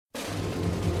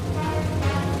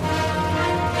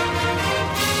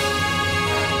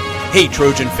Hey,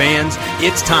 Trojan fans,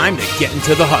 it's time to get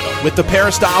into the huddle with the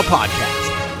Peristyle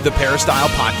Podcast. The Peristyle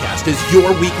Podcast is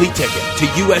your weekly ticket to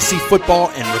USC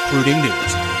football and recruiting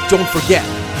news. Don't forget,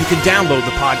 you can download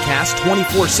the podcast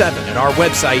 24/7 at our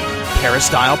website,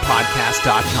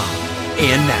 peristylepodcast.com.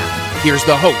 And now, here's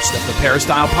the host of the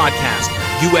Peristyle Podcast,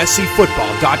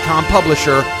 USCFootball.com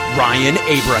publisher, Ryan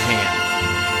Abraham.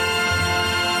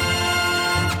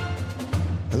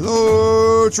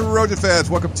 Hello, Trojan fans.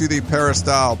 Welcome to the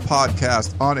Peristyle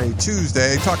Podcast on a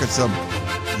Tuesday, talking some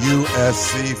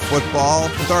USC football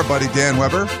with our buddy Dan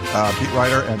Weber, beat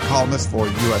writer and columnist for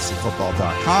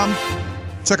USCFootball.com.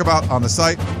 Check him out on the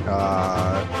site.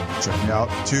 Check me out,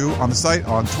 too, on the site,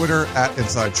 on Twitter, at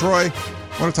Inside Troy.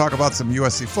 I want to talk about some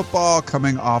USC football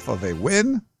coming off of a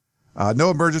win.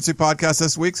 No emergency podcast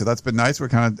this week, so that's been nice. We're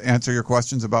kind of answer your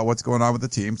questions about what's going on with the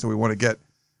team, so we want to get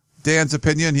Dan's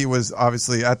opinion. He was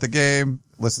obviously at the game,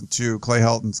 listened to Clay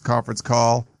Helton's conference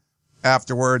call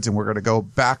afterwards, and we're going to go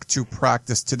back to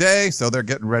practice today. So they're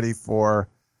getting ready for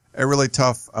a really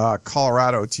tough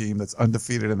Colorado team that's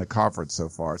undefeated in the conference so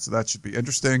far. So that should be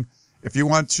interesting. If you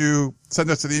want to send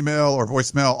us an email or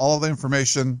voicemail, all of the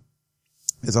information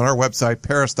is on our website,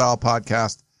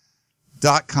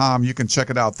 peristylepodcast.com. You can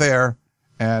check it out there.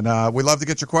 And we love to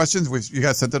get your questions. You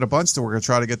guys sent in a bunch, so we're going to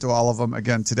try to get to all of them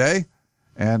again today.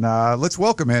 And let's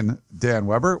welcome in Dan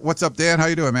Weber. What's up, Dan? How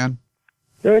you doing, man?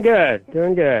 Doing good.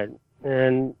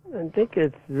 And I think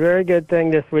it's a very good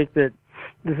thing this week that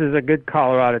this is a good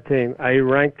Colorado team, a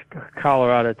ranked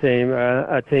Colorado team,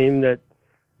 a team that,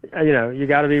 you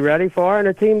got to be ready for, and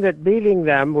a team that beating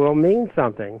them will mean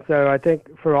something. So I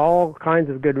think for all kinds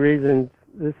of good reasons,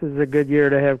 this is a good year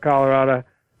to have Colorado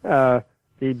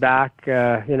be back,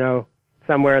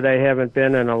 somewhere they haven't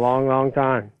been in a long, long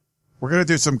time. We're going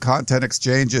to do some content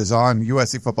exchanges on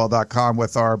USCFootball.com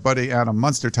with our buddy Adam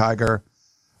Munstertiger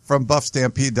from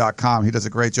BuffStampede.com. He does a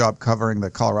great job covering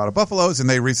the Colorado Buffaloes, and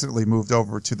they recently moved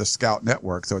over to the Scout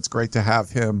Network, so it's great to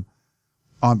have him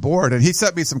on board. And he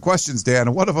sent me some questions, Dan,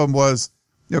 and one of them was,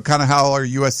 kind of how are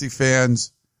USC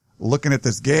fans looking at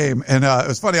this game? And it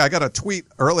was funny, I got a tweet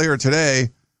earlier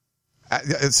today,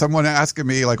 someone asking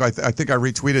me, I think I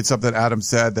retweeted something Adam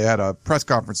said. They had a press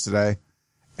conference today.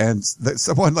 And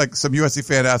someone, some USC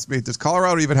fan asked me, does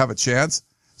Colorado even have a chance?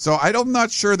 So I'm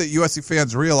not sure that USC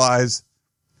fans realize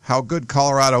how good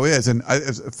Colorado is. And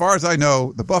as far as I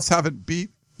know, the Buffs haven't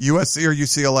beat USC or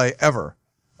UCLA ever.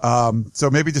 So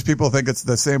maybe just people think it's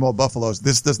the same old Buffaloes.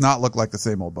 This does not look like the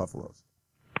same old Buffaloes.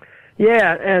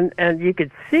 Yeah, and you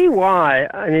could see why.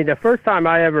 I mean, the first time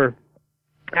I ever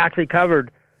actually covered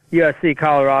USC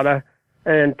Colorado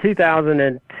in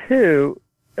 2002,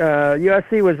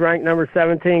 USC was ranked number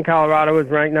 17. Colorado was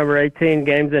ranked number 18.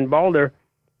 Games in Boulder,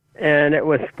 and it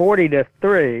was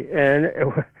 40-3. And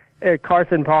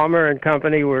Carson Palmer and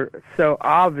company were so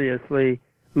obviously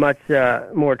much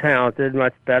more talented,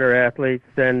 much better athletes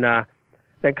than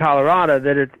Colorado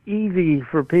that it's easy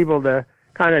for people to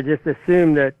kind of just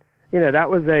assume that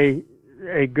that was a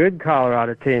good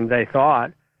Colorado team. They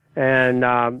thought, and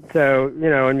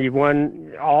and you've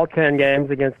won all 10 games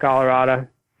against Colorado.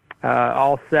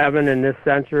 All 7 in this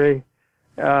century.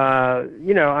 As I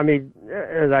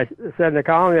said in the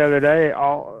column the other day,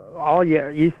 all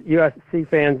USC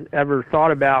fans ever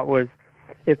thought about was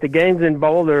if the game's in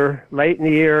Boulder late in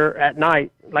the year at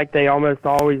night, like they almost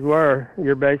always were,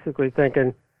 you're basically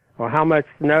thinking, well, how much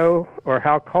snow or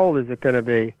how cold is it going to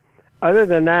be? Other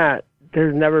than that,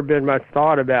 there's never been much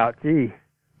thought about, you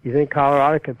think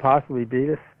Colorado could possibly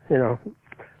beat us?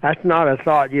 That's not a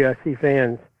thought USC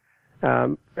fans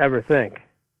ever think.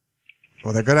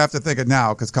 Well, they're going to have to think it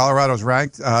now because Colorado's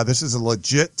ranked. This is a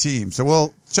legit team, so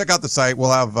we'll check out the site.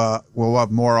 We'll have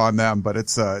more on them, but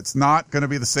it's not going to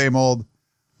be the same old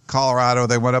Colorado.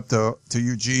 They went up to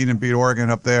Eugene and beat Oregon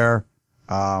up there.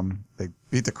 They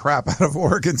beat the crap out of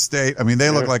Oregon State. I mean,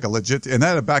 they look like a legit, and they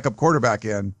had a backup quarterback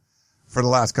in for the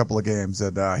last couple of games,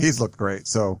 and he's looked great.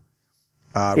 So,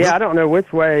 I don't know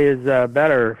which way is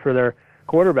better for their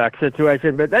quarterback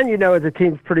situation, but then the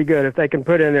team's pretty good if they can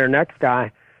put in their next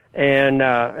guy and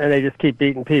they just keep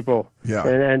beating people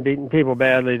and beating people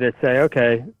badly that say,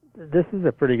 okay, this is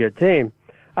a pretty good team.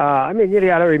 You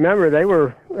got to remember they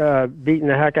were beating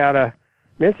the heck out of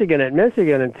Michigan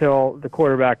until the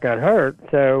quarterback got hurt.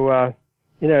 So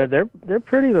they're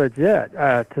pretty legit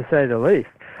to say the least.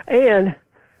 And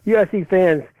USC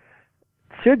fans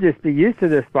should just be used to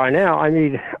this by now. I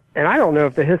mean, and I don't know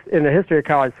if in the history of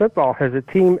college football has a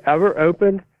team ever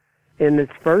opened in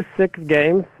its first 6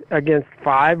 games against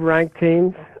 5 ranked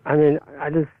teams. I mean,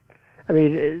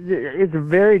 it's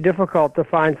very difficult to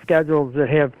find schedules that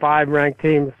have 5 ranked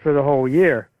teams for the whole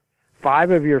year.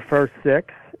 5 of your first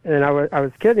 6 and I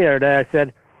was kidding the other day. I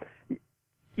said,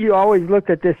 you always looked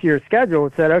at this year's schedule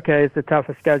and said, okay, it's the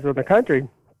toughest schedule in the country,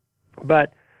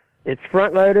 but it's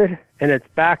front-loaded and it's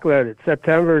back-loaded.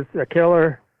 September's a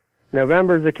killer.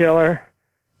 November's a killer.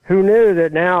 Who knew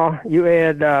that now you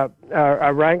add a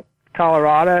ranked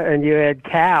Colorado and you add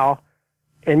Cal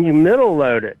and you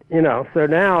middle-load it, So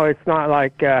now it's not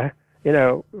like,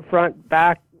 front,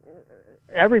 back,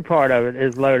 every part of it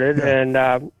is loaded. Yeah.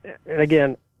 And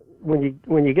again, when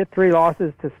you get 3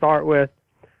 losses to start with,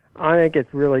 I think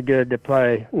it's really good to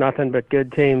play nothing but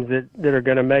good teams that are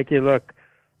going to make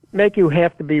you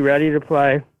have to be ready to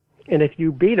play. And if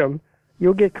you beat them,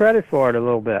 you'll get credit for it a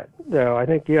little bit. So I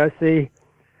think USC,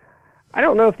 I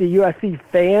don't know if the USC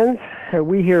fans,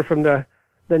 we hear from the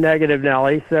negative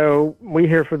Nelly, so we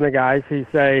hear from the guys who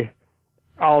say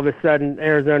all of a sudden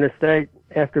Arizona State,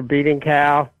 after beating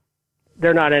Cal,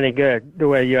 they're not any good the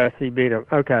way USC beat them.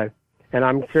 Okay. And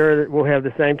I'm sure that we'll have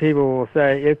the same people who will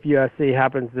say, if USC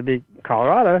happens to beat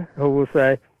Colorado, who will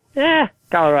say,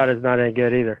 Colorado's not any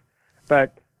good either.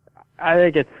 But I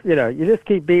think it's, you just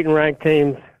keep beating ranked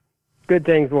teams, good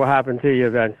things will happen to you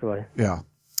eventually. Yeah.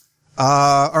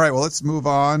 All right, well, let's move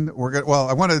on. I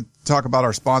want to talk about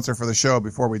our sponsor for the show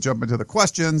before we jump into the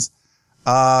questions.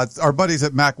 Our buddies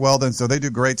at Mack Weldon, so they do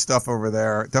great stuff over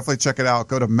there. Definitely check it out.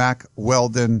 Go to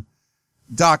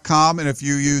MackWeldon.com, and if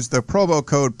you use the promo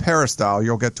code Peristyle,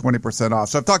 you'll get 20% off.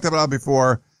 So I've talked about it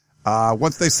before.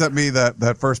 Once they sent me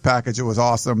that first package, it was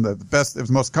awesome. It was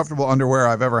the most comfortable underwear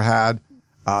I've ever had.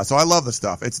 So I love the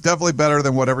stuff. It's definitely better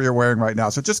than whatever you're wearing right now.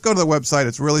 So just go to the website.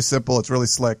 It's really simple. It's really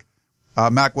slick.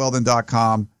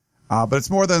 MackWeldon.com. But it's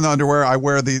more than the underwear. I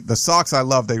wear the socks I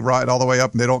love. They ride all the way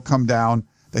up and they don't come down.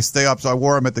 They stay up. So I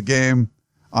wore them at the game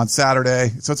on Saturday.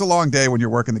 So it's a long day when you're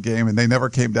working the game, and they never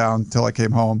came down until I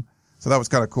came home. So that was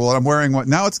kind of cool. And I'm wearing one.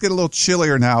 Now it's getting a little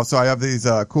chillier now. So I have these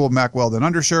cool Mack Weldon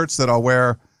undershirts that I'll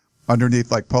wear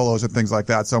underneath like polos and things like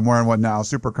that. So I'm wearing one now.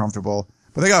 Super comfortable.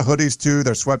 But they got hoodies too.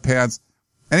 They're sweatpants.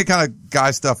 Any kind of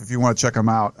guy stuff if you want to check them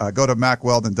out. Go to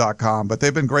MackWeldon.com. But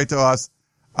they've been great to us.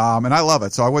 And I love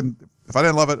it. So if I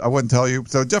didn't love it, I wouldn't tell you.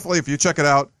 So definitely if you check it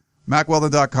out,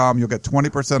 MackWeldon.com, you'll get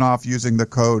 20% off using the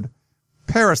code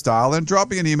Peristyle. And drop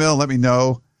me an email and let me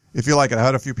know if you like it. I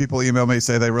had a few people email me,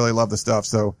 say they really love the stuff.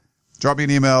 So drop me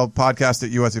an email,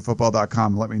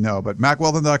 podcast@uscfootball.com, and let me know. But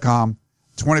MackWeldon.com,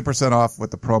 20% off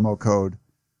with the promo code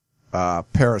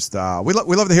Peristyle. We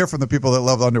love to hear from the people that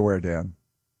love underwear, Dan.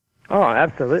 Oh,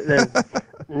 absolutely.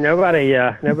 Nobody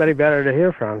better to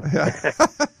hear from.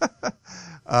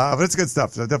 But it's good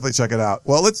stuff. So definitely check it out.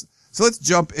 Well, let's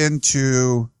jump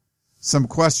into some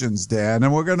questions, Dan,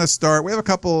 and we're going to start. We have a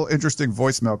couple interesting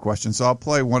voicemail questions, so I'll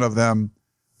play one of them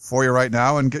for you right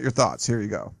now and get your thoughts. Here you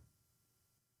go.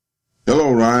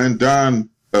 Hello, Ryan. Don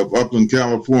of Upland,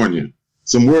 California.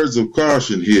 Some words of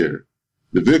caution here.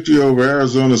 The victory over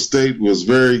Arizona State was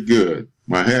very good.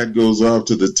 My hat goes off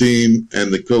to the team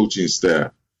and the coaching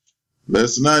staff.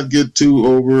 Let's not get too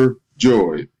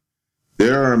overjoyed.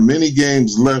 There are many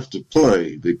games left to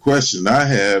play. The question I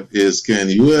have is, can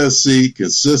USC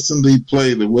consistently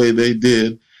play the way they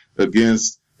did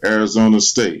against Arizona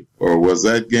State, or was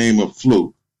that game a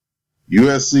fluke?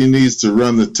 USC needs to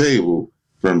run the table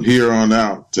from here on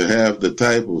out to have the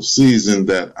type of season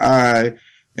that I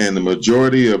and the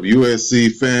majority of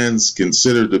USC fans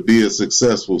consider to be a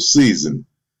successful season.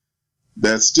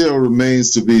 That still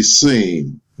remains to be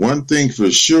seen. One thing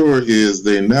for sure is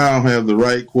they now have the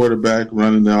right quarterback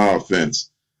running the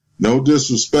offense. No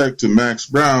disrespect to Max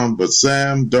Brown, but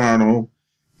Sam Darnold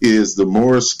is the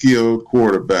more skilled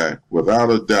quarterback, without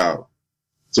a doubt.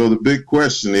 So the big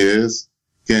question is,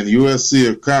 can USC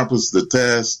accomplish the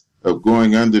task of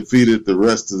going undefeated the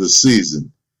rest of the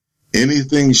season?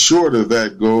 Anything short of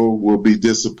that goal will be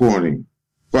disappointing.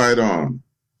 Fight on.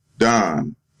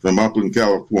 Don from Upland,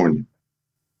 California.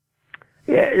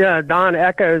 Yeah, Don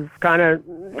echoes kind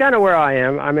of where I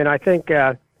am. I mean, I think,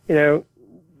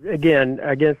 again,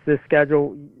 against this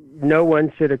schedule, no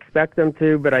one should expect them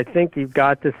to, but I think you've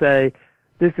got to say,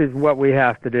 this is what we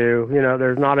have to do.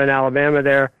 There's not an Alabama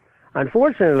there.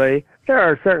 Unfortunately, there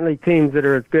are certainly teams that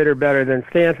are as good or better than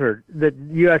Stanford. That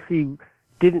USC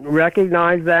didn't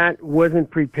recognize that,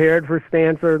 wasn't prepared for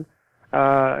Stanford,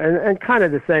 and kind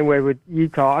of the same way with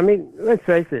Utah. I mean, let's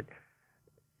face it.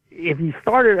 If you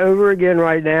started over again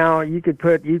right now, you could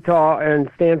put Utah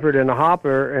and Stanford in a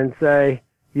hopper and say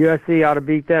USC ought to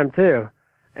beat them too.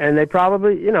 And they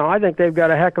probably, I think they've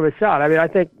got a heck of a shot. I mean, I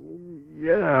think,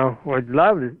 would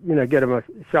love to, get them a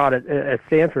shot at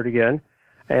Stanford again.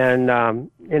 And,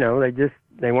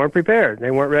 they weren't prepared. They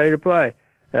weren't ready to play.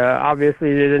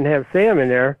 Obviously, they didn't have Sam in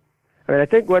there. I mean, I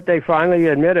think what they finally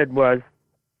admitted was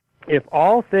if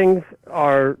all things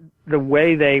are the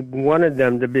way they wanted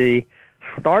them to be,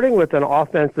 starting with an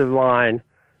offensive line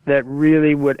that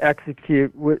really would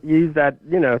execute, would use that,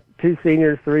 2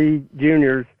 seniors, 3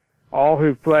 juniors, all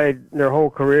who've played their whole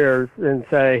careers, and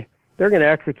say they're going to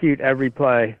execute every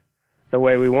play the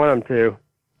way we want them to,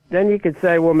 then you could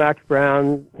say, well, Max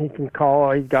Brown, he can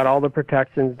call, he's got all the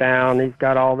protections down, he's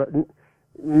got all the,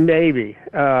 maybe,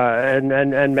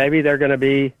 and maybe they're going to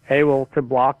be able to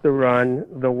block the run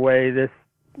the way this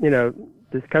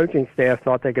coaching staff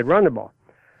thought they could run the ball.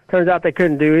 Turns out they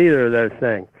couldn't do either of those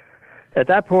things. At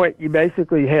that point, you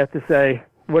basically have to say,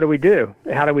 what do we do?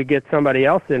 How do we get somebody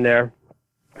else in there?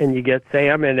 And you get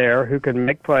Sam in there who can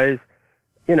make plays,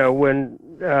 when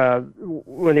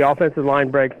the offensive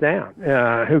line breaks down,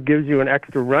 who gives you an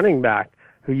extra running back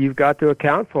who you've got to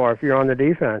account for if you're on the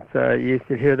defense. You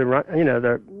should hear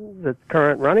the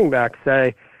current running back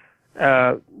say,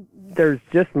 there's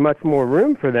just much more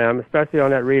room for them, especially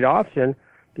on that read option,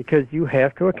 because you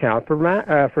have to account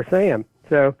for Sam.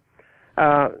 So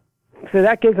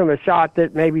that gives them a shot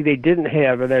that maybe they didn't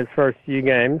have in those first few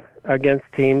games against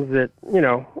teams that,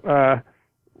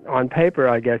 on paper,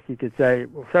 I guess you could say,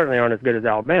 well, certainly aren't as good as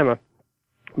Alabama,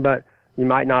 but you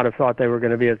might not have thought they were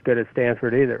going to be as good as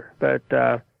Stanford either. But,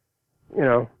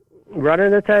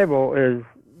 running the table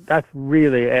that's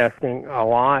really asking a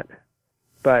lot,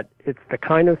 but it's the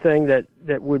kind of thing that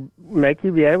would make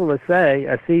you be able to say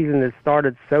a season that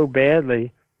started so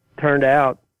badly turned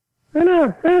out,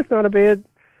 it's not a bad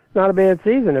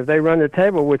season if they run the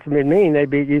table, which would mean they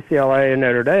beat UCLA and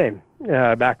Notre Dame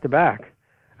back to back.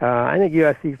 I think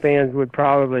USC fans would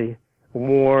probably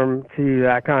warm to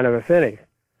that kind of a finish.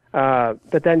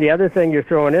 But then the other thing you're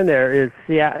throwing in there is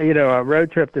a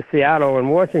road trip to Seattle and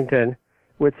Washington,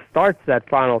 which starts that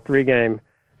final 3-game.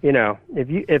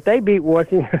 If they beat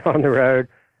Washington on the road,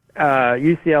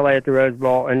 UCLA at the Rose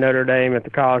Bowl, and Notre Dame at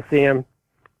the Coliseum,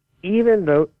 even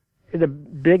though the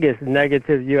biggest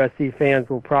negative USC fans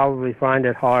will probably find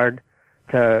it hard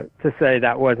to say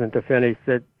that wasn't the finish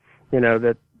that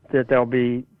they'll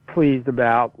be pleased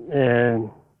about. And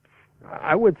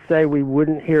I would say we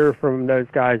wouldn't hear from those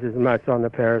guys as much on the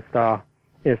Peristyle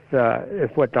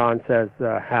if what Don says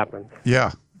happens.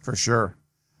 Yeah, for sure.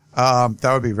 That's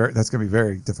going to be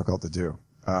very difficult to do.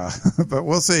 But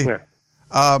we'll see. Yeah.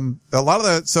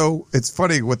 So it's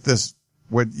funny with this,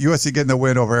 when USC getting the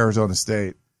win over Arizona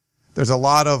State, there's a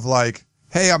lot of like,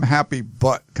 hey, I'm happy,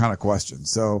 but kind of questions.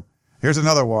 So here's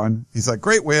another one. He's like,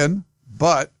 great win,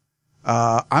 but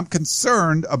I'm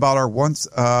concerned about our once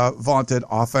vaunted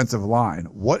offensive line.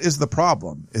 What is the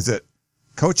problem? Is it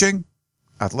coaching,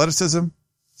 athleticism,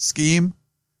 scheme,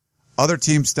 other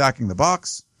teams stacking the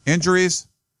box, injuries,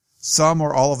 some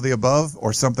or all of the above,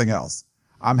 or something else?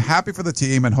 I'm happy for the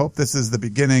team and hope this is the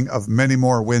beginning of many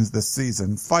more wins this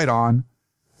season. Fight on.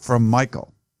 From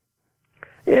Michael.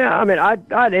 Yeah,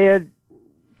 I'd add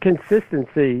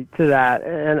consistency to that.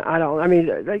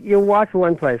 And you watch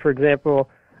one play, for example,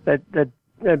 that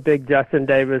big Justin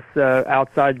Davis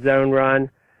outside zone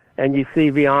run, and you see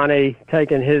Vianney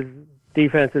taking his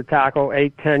defensive tackle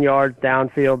 8-10 yards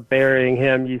downfield, burying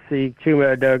him. You see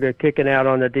Chuma Edoga kicking out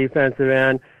on the defensive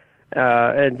end,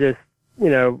 and just,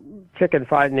 chicken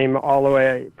fighting him all the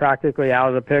way practically out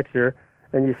of the picture.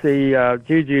 And you see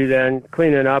Juju then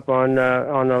cleaning up on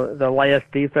the last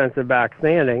defensive back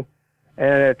standing.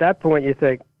 And at that point you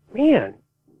think, man,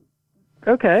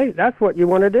 okay, that's what you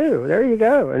want to do. There you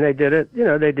go. And they did it.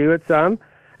 They do it some.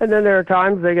 And then there are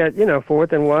times they get,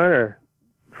 4th and 1 or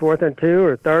 4th and 2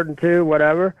 or 3rd and 2,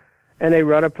 whatever, and they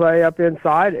run a play up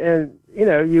inside. And,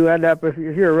 you end up, if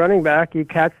you're a running back, you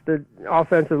catch the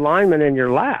offensive lineman in your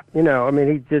lap. He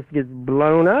just gets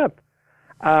blown up.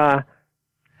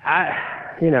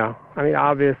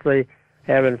 Obviously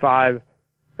having 5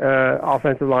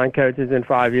 offensive line coaches in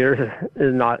 5 years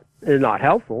is not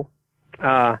helpful.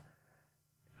 I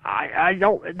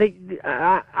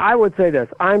would say this.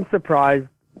 I'm surprised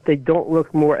they don't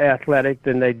look more athletic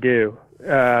than they do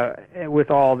with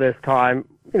all this time.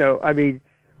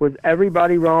 Was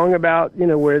everybody wrong about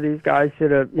where these guys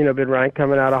should have been ranked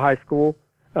coming out of high school?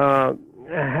 How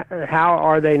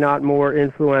are they not more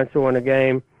influential in a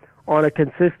game on a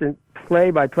consistent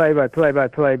play-by-play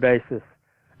basis?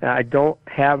 I don't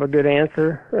have a good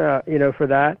answer, for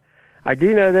that. I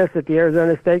do know this: at the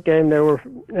Arizona State game,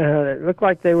 it looked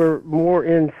like they were more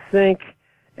in sync,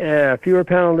 fewer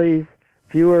penalties,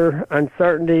 fewer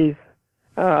uncertainties,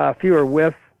 fewer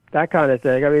whiffs, that kind of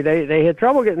thing. They had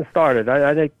trouble getting started.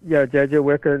 I think, JJ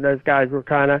Wicker and those guys were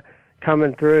kind of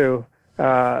coming through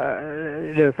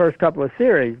the first couple of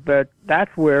series, but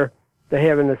that's where they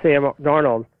have in the Sam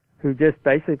Darnold, who just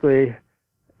basically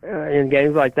in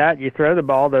games like that, you throw the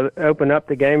ball to open up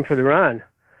the game for the run.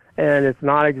 And it's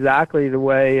not exactly the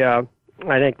way I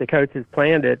think the coaches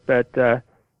planned it, but,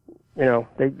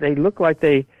 they look like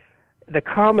the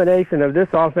combination of this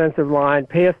offensive line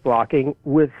pass blocking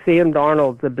with Sam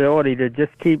Darnold's ability to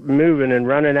just keep moving and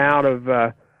running out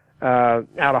of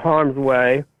harm's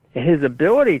way, and his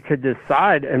ability to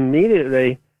decide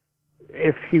immediately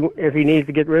if he needs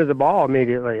to get rid of the ball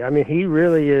immediately. I mean, he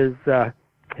really is.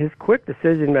 His quick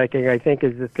decision making, I think,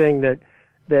 is the thing that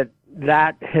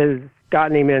has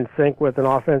gotten him in sync with an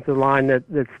offensive line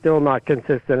that's still not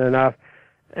consistent enough.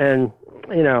 And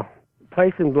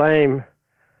placing blame.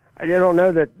 I don't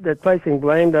know that placing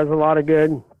blame does a lot of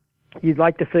good. You'd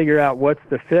like to figure out what's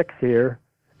the fix here,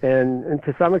 and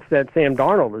to some extent, Sam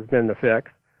Darnold has been the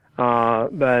fix.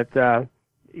 But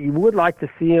you would like to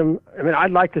see him. I mean,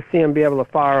 I'd like to see him be able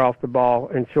to fire off the ball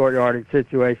in short yardage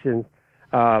situations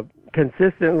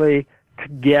consistently,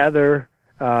 together,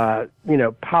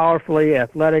 powerfully,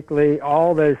 athletically,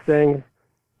 all those things.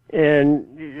 And,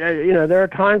 there are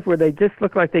times where they just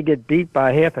look like they get beat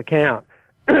by half a count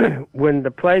when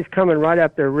the play's coming right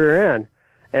up their rear end.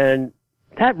 And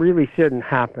that really shouldn't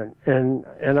happen. And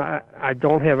I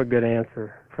don't have a good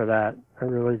answer for that. I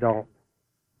really don't.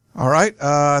 All right.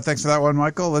 Thanks for that one,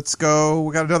 Michael. Let's go.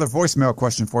 We got another voicemail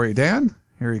question for you, Dan.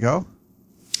 Here you go.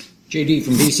 JD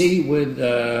from DC with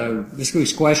this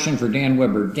week's question for Dan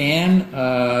Weber. Dan,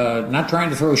 not trying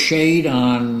to throw shade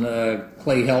on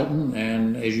Clay Helton,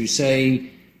 and as you say,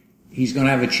 he's going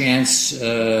to have a chance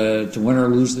to win or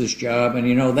lose this job,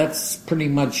 and that's pretty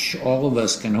much all of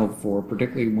us can hope for,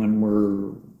 particularly when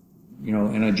we're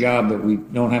in a job that we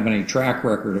don't have any track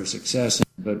record of success in.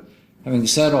 But having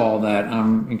said all that,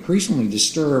 I'm increasingly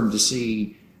disturbed to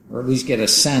see, or at least get a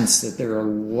sense, that there are a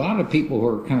lot of people who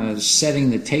are kind of setting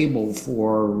the table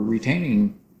for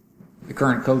retaining the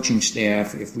current coaching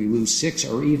staff if we lose 6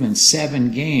 or even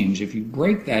 7 games. If you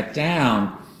break that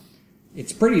down,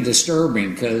 it's pretty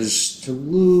disturbing, because to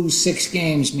lose 6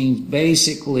 games means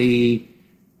basically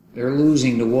they're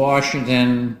losing to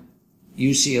Washington,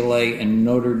 UCLA, and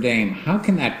Notre Dame. How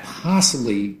can that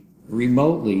possibly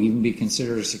remotely even be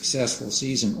considered a successful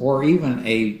season, or even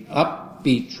a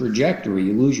upbeat trajectory?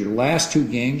 You lose your last 2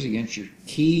 games against your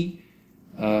key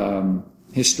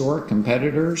historic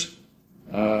competitors.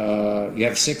 You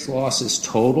have 6 losses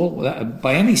total.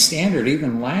 By any standard,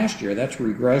 even last year, that's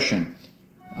regression.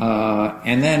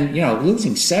 And then,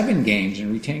 losing 7 games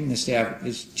and retaining the staff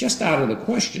is just out of the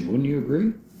question. Wouldn't you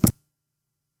agree?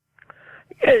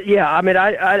 Yeah, I mean,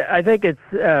 I think it's,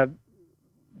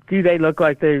 do they look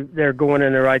like they're going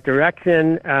in the right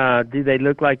direction? Do they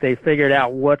look like they figured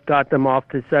out what got them off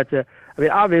to such a, I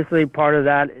mean, obviously part of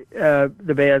that,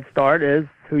 the bad start is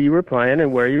who you were playing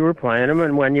and where you were playing them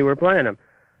and when you were playing them.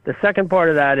 The second part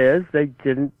of that is they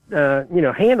didn't,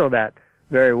 handle that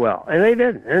very well, and they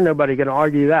didn't. There's nobody going to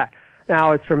argue that.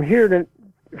 Now it's from here to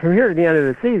the end of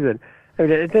the season. I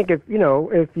mean, I think if you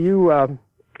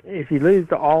lose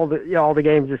to all the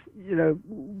games just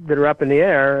that are up in the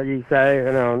air, you say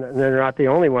and they're not the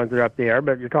only ones that are up in the air,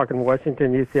 but you're talking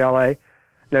Washington, UCLA,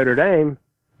 Notre Dame.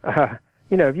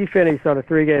 If you finish on a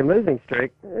 3-game losing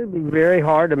streak, it'd be very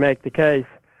hard to make the case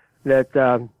that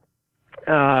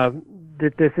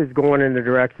that this is going in the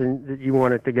direction that you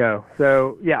want it to go.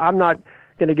 So yeah, I'm not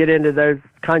going to get into those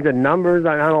kinds of numbers.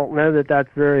 I don't know that that's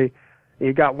very.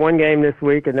 You got 1 game this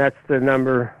week, and that's the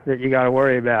number that you got to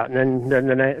worry about. And then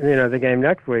the game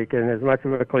next week. And as much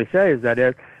of a cliche as that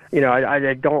is,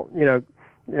 I don't.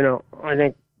 I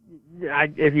think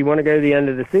if you want to go to the end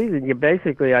of the season, you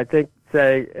basically, I think,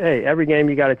 say, hey, every game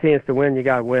you got a chance to win, you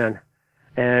got to win,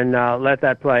 and let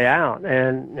that play out.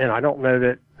 And I don't know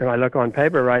that if I look on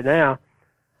paper right now,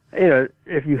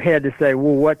 if you had to say,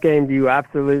 well, what game do you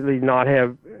absolutely not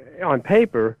have on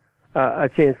paper a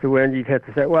chance to win, you'd have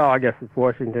to say, well, I guess it's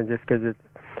Washington just because it's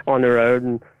on the road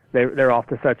and they're off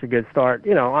to such a good start.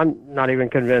 I'm not even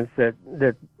convinced that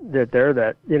they're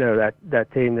that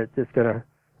team that's just gonna,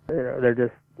 they're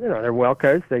just, they're well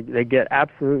coached. They get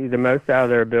absolutely the most out of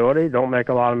their ability. Don't make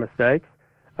a lot of mistakes.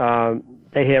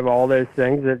 They have all those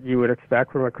things that you would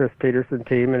expect from a Chris Peterson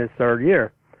team in his 3rd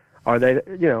year. Are they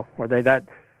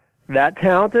that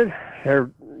talented?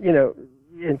 They're,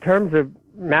 in terms of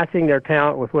matching their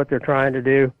talent with what they're trying to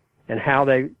do and how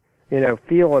they,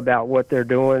 feel about what they're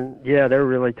doing. Yeah, they're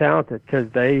really talented because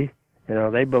they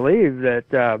believe that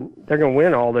they're going to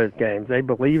win all those games. They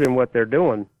believe in what they're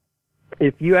doing.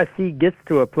 If USC gets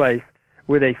to a place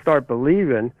where they start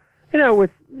believing, there was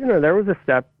a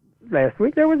step last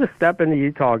week. There was a step in the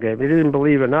Utah game. They didn't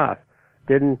believe enough.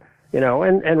 And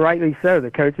rightly so.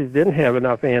 The coaches didn't have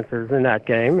enough answers in that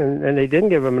game, and they didn't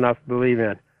give them enough to believe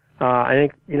in. I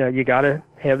think, you got to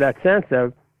have that sense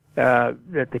of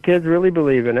that the kids really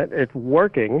believe in it. It's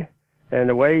working. And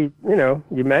the way,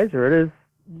 you measure it is,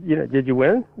 did you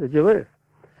win? Did you lose?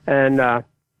 And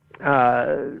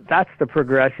that's the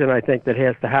progression I think that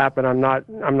has to happen. I'm not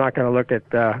going to look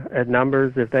at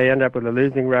numbers. If they end up with a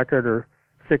losing record or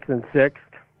 6-6,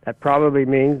 that probably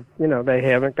means, they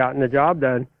haven't gotten the job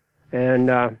done. And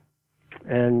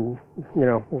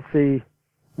we'll see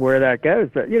where that goes.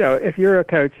 But, if you're a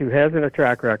coach who hasn't a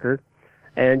track record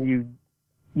and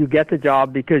you get the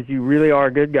job because you really are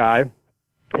a good guy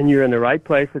and you're in the right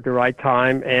place at the right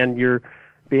time and you're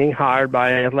being hired by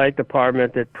an athletic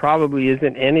department that probably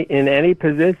isn't in any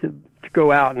position to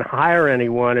go out and hire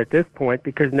anyone at this point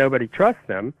because nobody trusts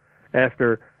them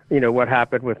after, what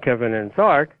happened with Kevin and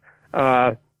Sark,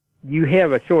 you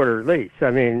have a shorter leash.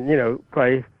 I mean,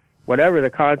 Clay, whatever the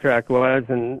contract was,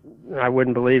 and I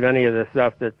wouldn't believe any of the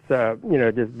stuff that's,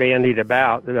 just bandied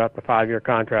about the 5-year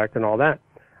contract and all that.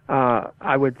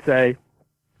 I would say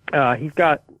he's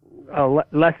got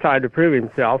less time to prove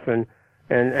himself, and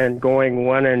going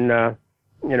 1-5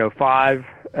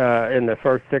 in the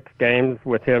first 6 games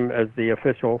with him as the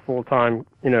official full-time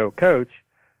coach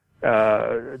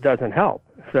doesn't help.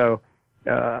 So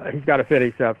he's got to fit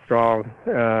himself strong,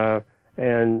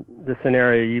 and the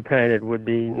scenario you painted would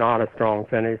be not a strong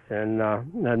finish, and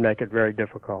that'd make it very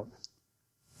difficult.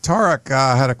 Tarek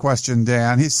had a question,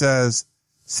 Dan. He says,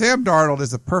 Sam Darnold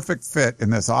is a perfect fit in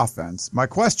this offense. My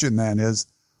question then is,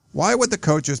 why would the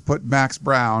coaches put Max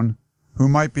Brown, who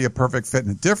might be a perfect fit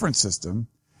in a different system,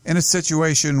 in a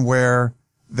situation where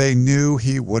they knew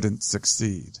he wouldn't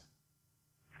succeed?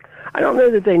 I don't know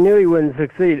that they knew he wouldn't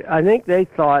succeed. I think they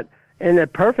thought in a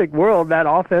perfect world that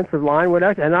offensive line would,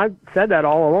 and I've said that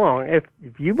all along, if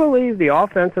you believe the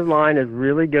offensive line is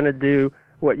really going to do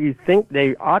what you think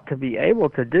they ought to be able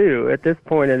to do at this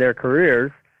point in their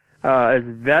careers, as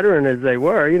veteran as they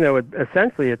were, with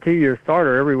essentially a 2-year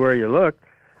starter everywhere you look,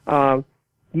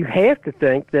 you have to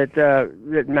think that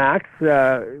Max,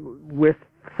 with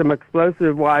some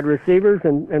explosive wide receivers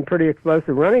and pretty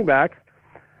explosive running backs,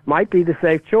 might be the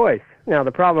safe choice. Now,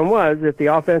 the problem was if the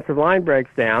offensive line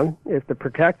breaks down, if the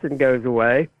protection goes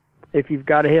away, if you've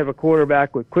got to have a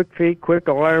quarterback with quick feet, quick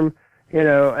arm,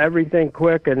 everything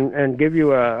quick and give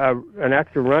you an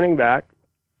extra running back,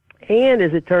 and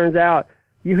as it turns out,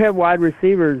 you have wide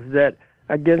receivers that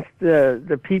against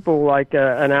the people like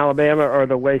an Alabama or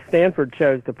the way Stanford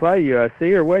chose to play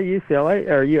USC or way UCLA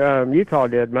or Utah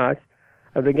did much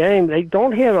of the game, they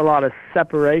don't have a lot of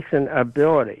separation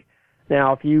ability.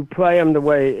 Now, if you play them the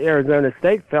way Arizona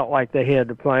State felt like they had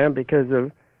to play them because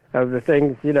of the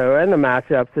things, and the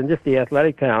matchups and just the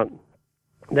athletic talent,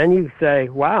 then you say,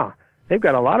 wow, they've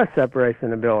got a lot of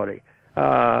separation ability.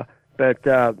 But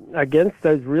against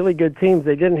those really good teams,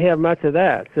 they didn't have much of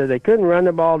that. So they couldn't run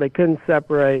the ball, they couldn't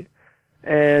separate,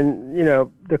 and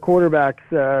the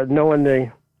quarterbacks knowing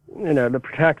the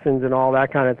protections and all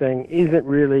that kind of thing isn't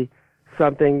really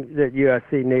something that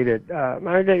USC needed.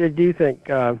 I do think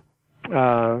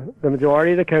the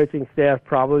majority of the coaching staff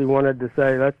probably wanted to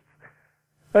say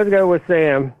let's go with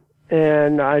Sam,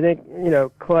 and I think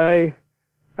Clay,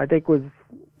 I think was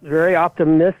very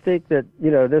optimistic that,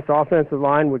 this offensive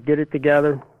line would get it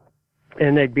together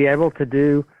and they'd be able to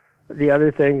do the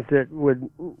other things that would,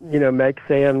 make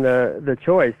Sam the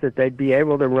choice, that they'd be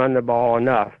able to run the ball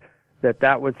enough,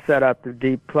 that would set up the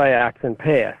deep play action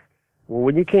pass. Well,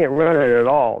 when you can't run it at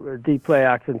all, the deep play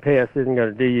action pass isn't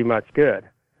going to do you much good.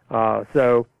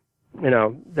 So,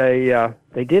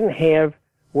 they didn't have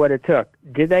what it took.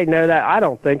 Did they know that? I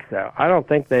don't think so. I don't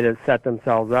think they'd have set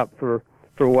themselves up for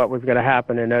what was going to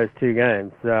happen in those 2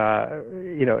 games,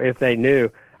 if they knew.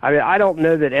 I mean, I don't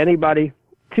know that anybody,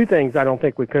 2 things I don't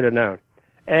think we could have known.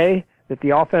 A, that the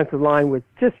offensive line was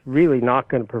just really not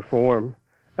going to perform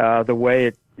the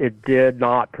way it did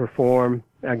not perform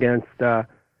against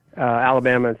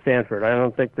Alabama and Stanford. I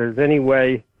don't think there's any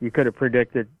way you could have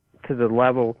predicted to the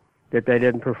level that they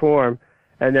didn't perform.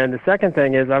 And then the second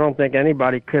thing is I don't think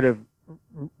anybody could have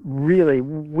really,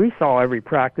 we saw every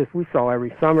practice, we saw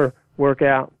every summer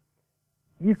workout.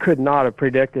 You could not have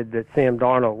predicted that Sam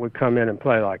Darnold would come in and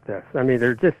play like this. I mean,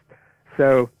 they're just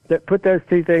so put those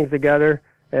 2 things together,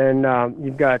 and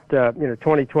you've got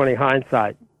 20/20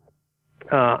 hindsight.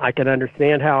 I can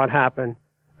understand how it happened.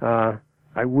 I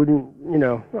wouldn't,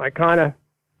 I kind of,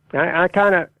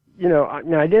 we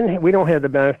don't have the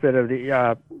benefit of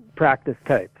the practice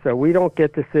tape, so we don't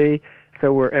get to see.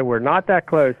 So we're not that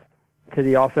close to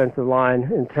the offensive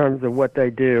line in terms of what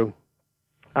they do.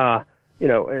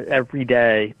 Every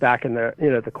day back in the,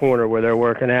 the corner where they're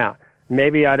working out.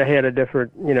 Maybe I'd have had a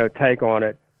different, take on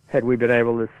it had we been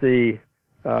able to see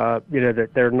that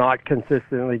they're not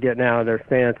consistently getting out of their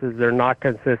stances. They're not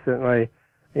consistently,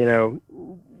 doing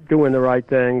the right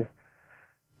things.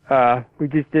 We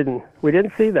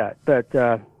didn't see that. But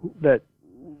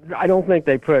I don't think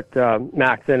they put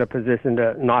Max in a position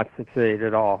to not succeed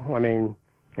at all. I mean,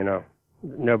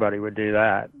 nobody would do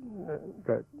that.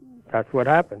 But that's what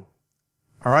happened.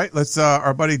 All right, let's,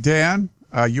 our buddy Dan,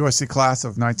 USC class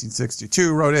of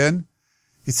 1962, wrote in.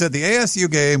 He said the ASU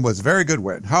game was a very good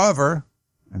win. However,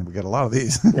 and we get a lot of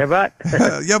these. Yeah, but.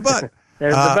 Yeah, but.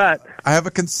 There's the but. I have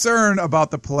a concern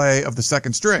about the play of the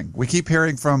second string. We keep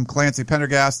hearing from Clancy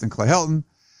Pendergast and Clay Helton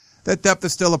that depth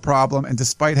is still a problem, and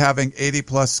despite having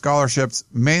 80-plus scholarships,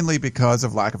 mainly because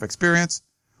of lack of experience,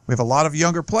 we have a lot of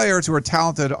younger players who are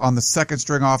talented on the second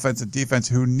string offense and defense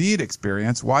who need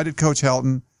experience. Why did Coach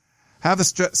Helton have the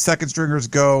second stringers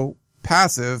go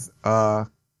passive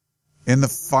in the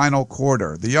final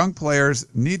quarter? The young players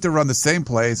need to run the same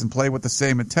plays and play with the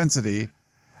same intensity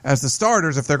as the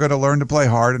starters if they're going to learn to play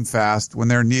hard and fast when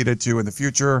they're needed to in the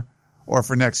future or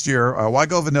for next year. Why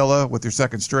go vanilla with your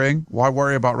second string? Why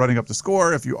worry about running up the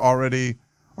score if you already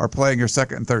are playing your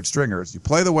second and third stringers? You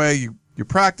play the way you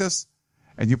practice,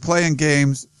 and you play in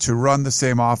games to run the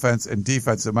same offense and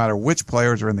defense no matter which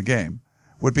players are in the game.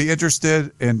 Would be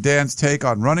interested in Dan's take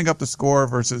on running up the score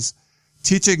versus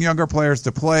teaching younger players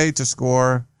to play, to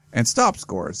score, and stop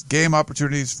scores. Game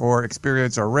opportunities for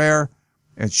experience are rare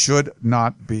and should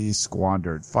not be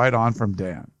squandered. Fight on from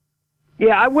Dan.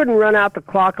 Yeah, I wouldn't run out the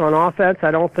clock on offense.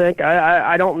 I don't think.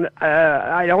 I don't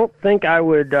think I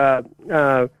would.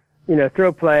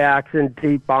 Throw play action,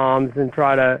 deep bombs, and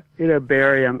try to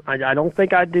bury them. I don't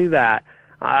think I'd do that.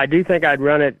 I do think I'd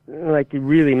run it like you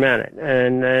really meant it,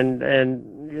 and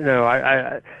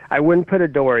I wouldn't put a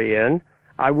dory in.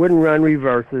 I wouldn't run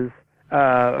reverses.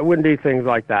 I wouldn't do things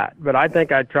like that. But I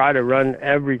think I'd try to run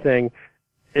everything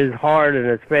as hard and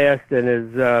as fast and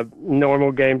as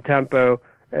normal game tempo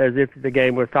as if the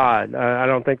game was tied. I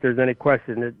don't think there's any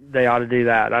question that they ought to do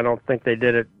that. I don't think they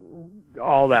did it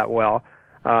all that well.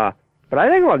 But I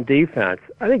think on defense,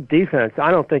 I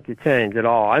don't think you change at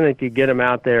all. I think you get them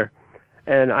out there.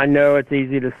 And I know it's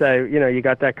easy to say, you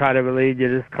got that kind of a lead,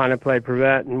 you just kind of play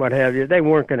prevent and what have you. They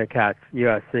weren't going to catch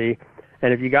USC.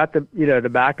 And if you got the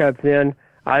backups in,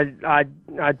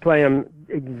 I'd play them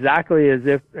exactly as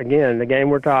if, again, the game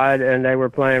were tied and they were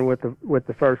playing with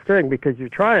the first string, because you're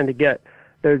trying to get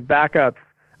those backups,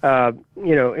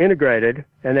 integrated,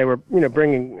 and they were,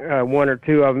 bringing one or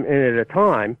two of them in at a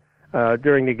time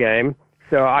during the game.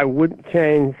 So I wouldn't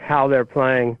change how they're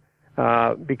playing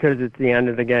because it's the end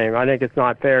of the game. I think it's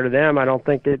not fair to them. I don't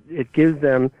think it gives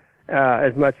them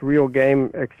as much real game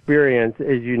experience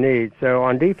as you need. So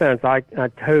on defense, I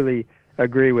totally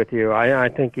agree with you. I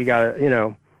think you got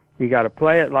to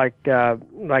play it like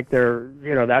they're,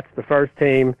 that's the first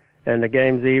team and the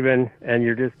game's even and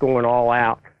you're just going all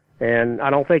out. And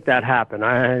I don't think that happened.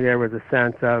 There was a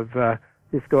sense of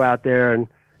just go out there and,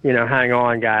 hang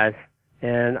on, guys.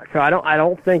 And so I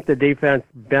don't think the defense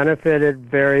benefited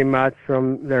very much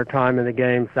from their time in the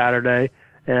game Saturday.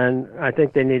 And I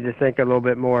think they need to think a little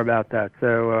bit more about that.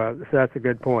 So that's a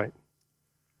good point.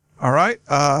 All right.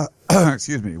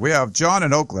 Excuse me. We have John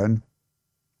in Oakland.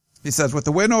 He says, with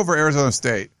the win over Arizona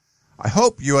State, I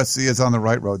hope USC is on the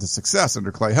right road to success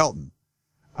under Clay Helton.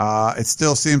 It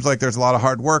still seems like there's a lot of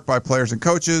hard work by players and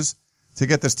coaches to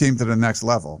get this team to the next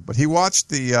level. But he watched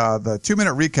the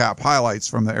 2-minute recap highlights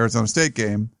from the Arizona State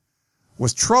game,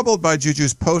 was troubled by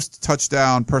Juju's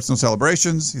post-touchdown personal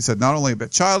celebrations. He said not only a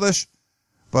bit childish,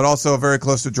 but also very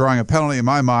close to drawing a penalty in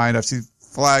my mind. I've seen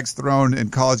flags thrown in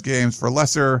college games for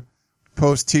lesser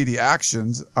post-TD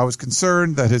actions. I was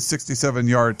concerned that his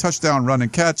 67-yard touchdown run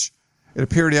and catch, it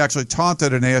appeared he actually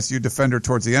taunted an ASU defender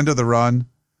towards the end of the run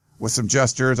with some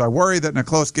gestures. I worry that in a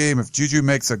close game, if Juju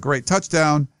makes a great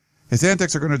touchdown, his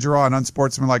antics are going to draw an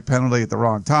unsportsmanlike penalty at the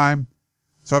wrong time.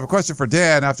 So I have a question for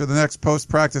Dan. After the next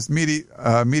post-practice media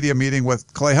meeting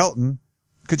with Clay Helton,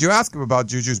 could you ask him about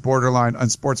Juju's borderline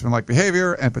unsportsmanlike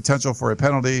behavior and potential for a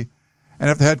penalty? And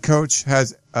if the head coach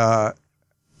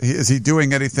is he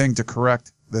doing anything to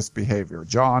correct this behavior?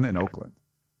 John in Oakland.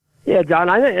 Yeah, John,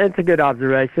 I think it's a good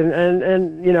observation.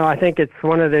 And I think it's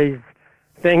one of these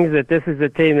things that this is a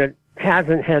team that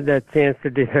hasn't had that chance to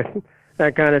do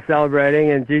that kind of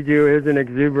celebrating. And Juju is an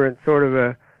exuberant sort of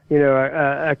a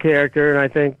character. And I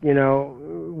think,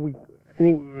 I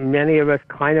think many of us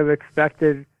kind of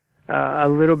expected a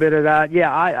little bit of that.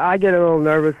 Yeah, I get a little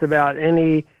nervous about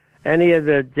any of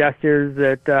the gestures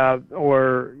that,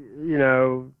 or,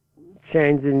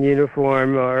 change in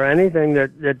uniform or anything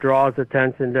that draws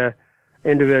attention to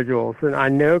individuals. And I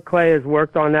know Clay has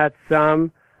worked on that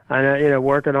some. I know,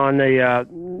 working on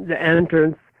the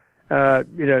entrance,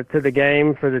 to the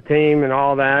game for the team and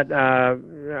all that.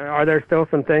 Are there still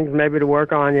some things maybe to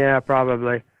work on? Yeah,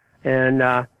 probably.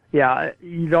 And,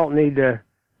 you don't need to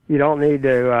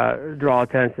draw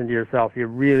attention to yourself. You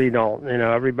really don't.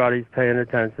 Everybody's paying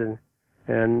attention.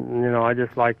 And, I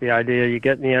just like the idea. You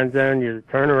get in the end zone, you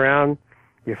turn around,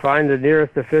 you find the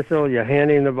nearest official, you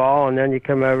hand him the ball, and then you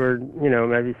come over,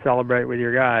 maybe celebrate with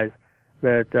your guys.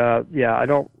 But,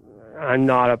 I'm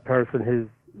not a person who's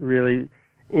really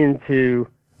into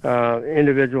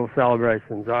individual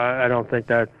celebrations. I don't think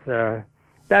that's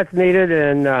needed.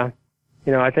 And,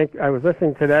 I think I was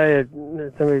listening today,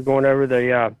 somebody going over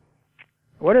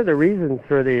what are the reasons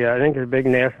for I think it's a big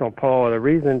national poll, the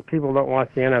reason people don't watch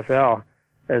the NFL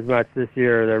as much this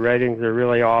year. The ratings are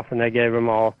really off, and they gave them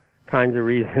all kinds of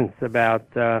reasons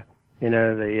about, the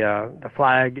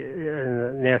flag and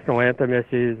the national anthem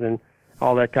issues and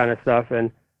all that kind of stuff.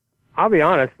 And I'll be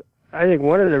honest, I think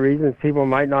one of the reasons people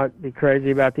might not be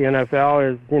crazy about the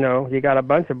NFL is, you got a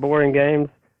bunch of boring games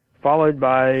followed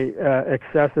by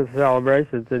excessive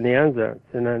celebrations in the end zones,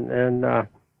 and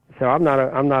so I'm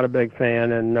not a big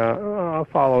fan, and I'll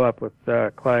follow up with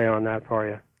Clay on that for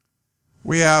you.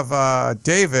 We have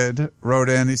David wrote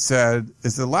in. He said,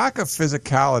 "Is the lack of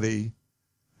physicality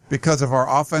because of our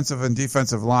offensive and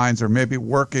defensive lines, or maybe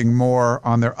working more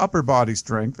on their upper body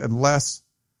strength and less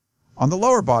on the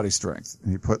lower body strength?"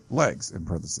 And he put legs in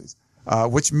parentheses,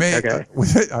 which may, okay.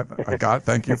 I got it.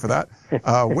 Thank you for that.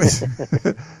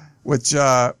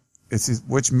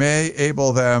 Which may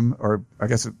able them, or I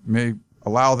guess it may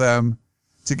allow them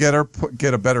to get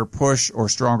a better push or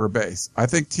stronger base. I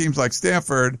think teams like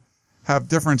Stanford have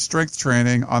different strength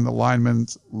training on the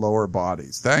linemen's lower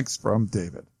bodies. Thanks, from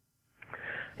David.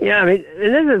 Yeah, I mean,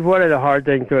 this is one of the hard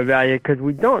things to evaluate because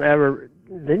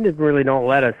they just really don't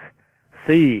let us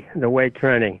see the weight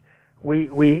training.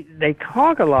 They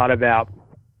talk a lot about,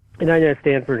 and I know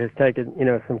Stanford has taken,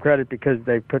 some credit because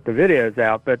they put the videos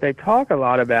out, but they talk a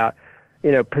lot about,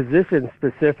 position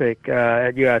specific,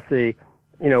 at USC,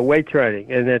 weight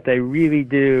training, and that they really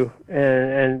do.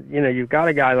 And you've got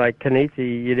a guy like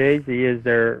Kenichi Udeze is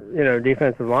their,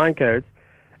 defensive line coach,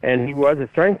 and he was a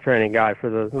strength training guy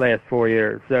for the last 4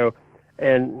 years. So,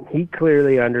 and he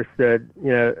clearly understood,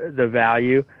 the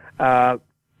value.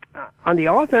 On the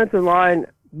offensive line,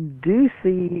 you do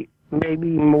see maybe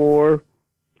more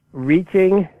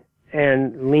reaching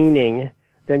and leaning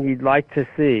than you'd like to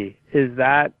see. Is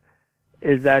that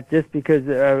just because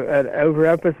of an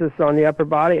overemphasis on the upper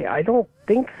body? I don't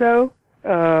think so.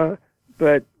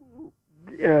 But,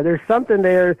 there's something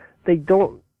there. They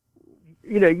don't,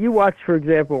 you watch, for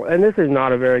example, and this is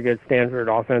not a very good Stanford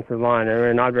offensive line.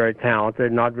 They're not very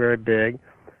talented, not very big,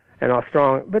 and not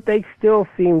strong, but they still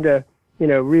seem to,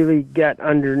 really get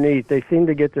underneath. They seem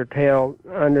to get their tail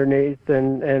underneath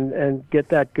and get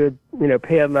that good,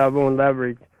 pad level and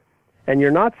leverage. And you're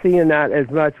not seeing that as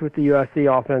much with the USC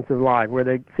offensive line, where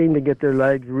they seem to get their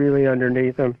legs really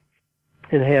underneath them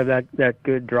and have that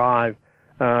good drive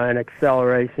and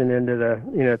acceleration into the,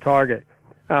 target.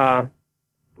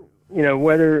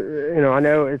 Whether, I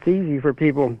know it's easy for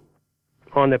people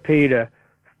on the P to,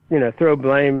 throw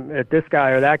blame at this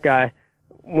guy or that guy,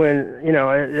 when,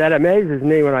 that amazes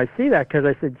me when I see that, because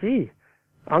I said, gee,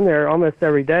 I'm there almost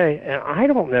every day, and I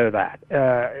don't know that.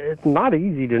 It's not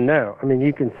easy to know. I mean,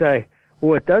 you can say,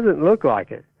 well, it doesn't look like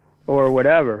it, or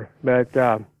whatever, but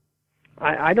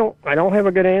I don't have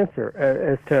a good answer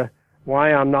as to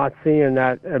why I'm not seeing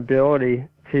that ability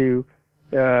to,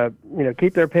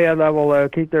 keep their pad level low,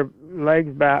 keep their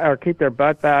legs back, or keep their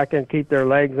butt back, and keep their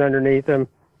legs underneath them,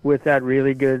 with that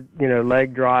really good,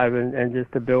 leg drive and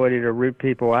just ability to root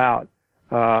people out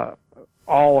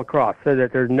all across, so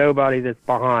that there's nobody that's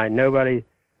behind, nobody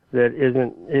that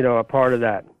isn't, a part of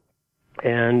that.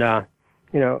 And,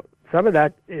 some of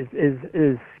that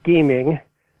is scheming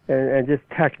and just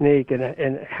technique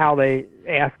and how they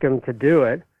ask them to do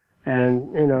it.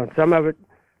 And, some of it,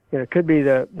 could be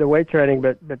the weight training,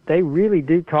 but they really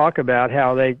do talk about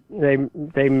how they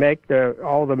make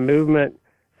all the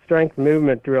strength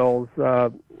movement drills,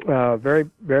 very,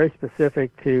 very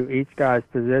specific to each guy's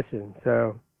position.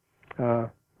 So,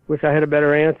 wish I had a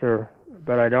better answer,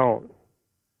 but I don't.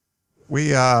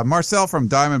 Marcel from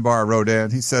Diamond Bar wrote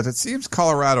in. He said, "It seems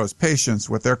Colorado's patience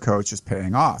with their coach is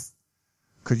paying off.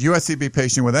 Could USC be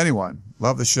patient with anyone?"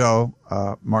 Love the show,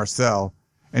 Marcel.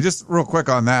 And just real quick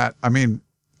on that, I mean,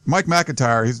 Mike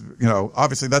McIntyre, he's,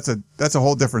 obviously that's a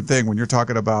whole different thing when you're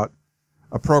talking about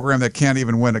a program that can't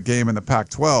even win a game in the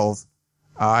Pac-12.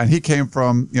 And he came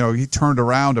from, he turned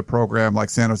around a program like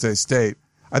San Jose State.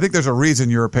 I think there's a reason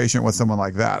you're patient with someone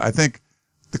like that. I think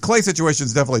the Clay situation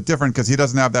is definitely different because he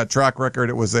doesn't have that track record.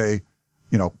 It was a,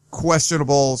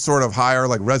 questionable sort of hire,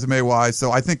 like resume wise.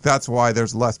 So I think that's why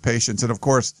there's less patience. And of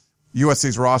course,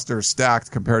 USC's roster is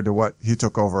stacked compared to what he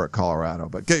took over at Colorado.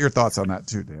 But get your thoughts on that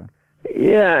too, Dan.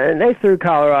 Yeah, and they threw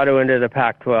Colorado into the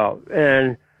Pac-12.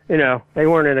 And, they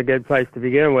weren't in a good place to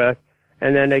begin with.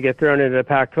 And then they get thrown into the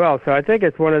Pac-12. So I think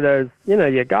it's one of those,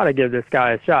 you got to give this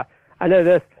guy a shot. I know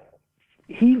this.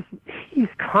 He's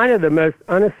kind of the most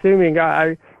unassuming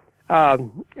guy.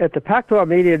 At the Pac-12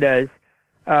 media days,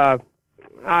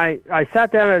 I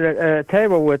sat down at a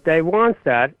table with Dave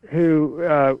Wannstedt,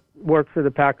 who works for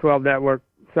the Pac-12 network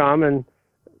some, and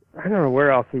I don't know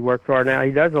where else he works for now.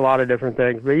 He does a lot of different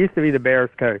things, but he used to be the Bears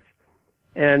coach.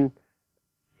 And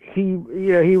he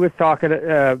was talking,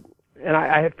 and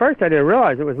at first I didn't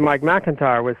realize it was Mike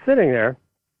McIntyre was sitting there,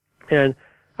 and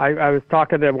I was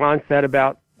talking to Wannstedt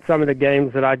about some of the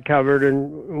games that I'd covered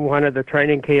and one of the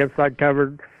training camps I'd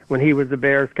covered when he was the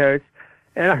Bears coach.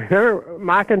 And I remember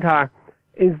McIntyre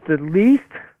is the least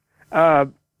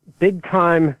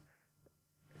big-time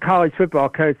college football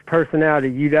coach personality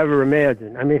you'd ever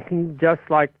imagine. I mean, he's just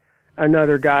like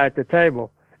another guy at the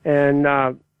table.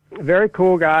 And very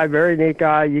cool guy, very neat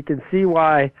guy. You can see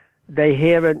why they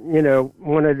haven't,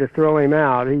 wanted to throw him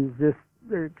out. He's just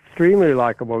an extremely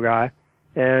likable guy.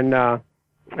 And,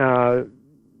 and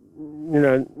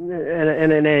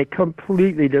in a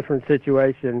completely different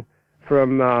situation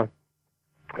from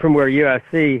where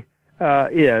USC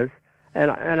is.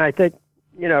 And I think,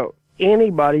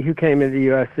 anybody who came into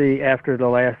USC after the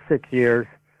last 6 years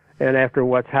and after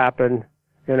what's happened,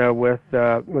 with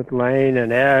Lane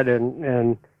and Ed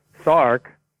and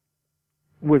Sark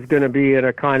was going to be in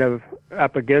a kind of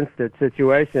up against it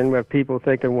situation where people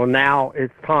thinking, well, now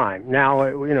it's time.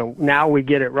 Now, now we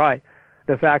get it right.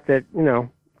 The fact that,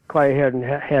 Clay hadn't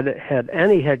had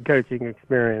any head coaching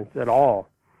experience at all.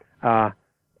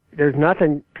 There's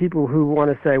nothing people who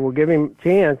want to say, well, give him a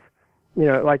chance,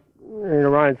 like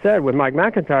Ryan said, with Mike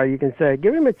McIntyre, you can say,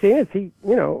 give him a chance. He,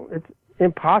 it's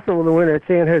impossible to win at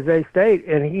San Jose State,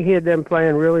 and he had them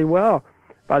playing really well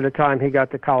by the time he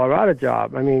got the Colorado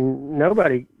job. I mean,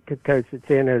 nobody could coach at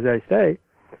San Jose State.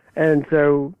 And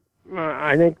so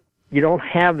I think you don't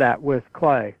have that with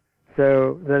Clay.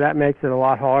 So that makes it a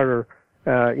lot harder,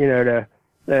 to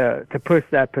push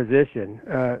that position.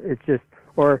 It's just,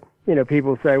 or,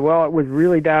 people say, well, it was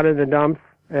really down in the dumps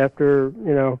after,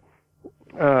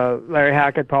 Larry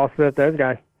Hackett, Paul Smith, those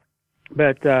guys.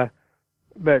 But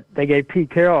they gave Pete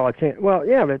Carroll a chance. Well,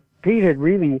 yeah, but Pete had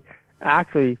really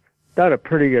actually done a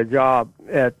pretty good job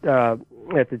at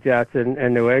the Jets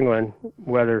in New England,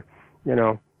 whether,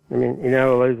 a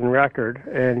losing record,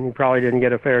 and he probably didn't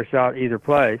get a fair shot either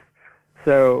place.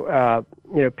 So,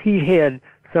 Pete had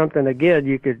something, again,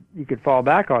 you could fall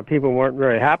back on. People weren't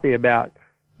very happy about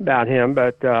him,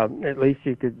 but at least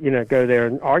you could, go there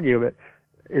and argue. But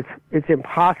it's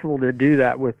impossible to do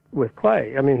that with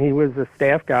Clay. I mean, he was a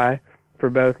staff guy for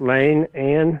both Lane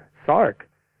and Sark,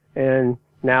 and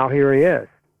now here he is.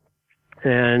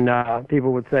 And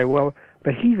people would say, well,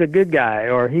 but he's a good guy,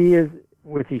 or he is,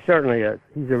 which he certainly is.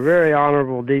 He's a very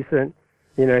honorable, decent,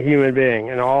 human being,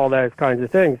 and all those kinds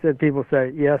of things. And people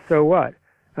say, yes, so what?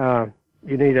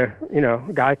 You need a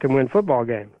guy can win football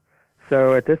games.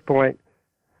 So at this point,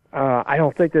 I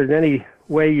don't think there's any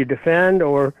way you defend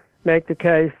or make the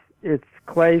case. It's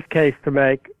Clay's case to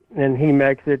make, and he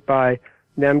makes it by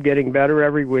them getting better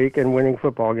every week and winning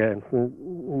football games.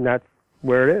 And that's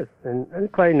where it is.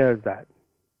 And Clay knows that.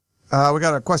 We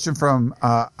got a question from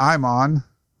Imon.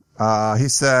 He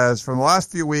says, from the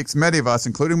last few weeks, many of us,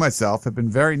 including myself, have been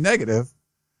very negative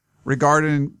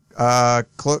regarding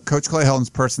Coach Clay Helton's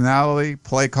personality,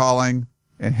 play calling,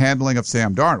 and handling of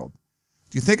Sam Darnold.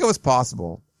 Do you think it was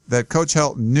possible that Coach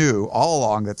Helton knew all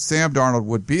along that Sam Darnold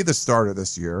would be the starter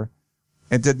this year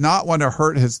and did not want to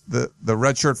hurt the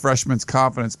redshirt freshman's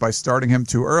confidence by starting him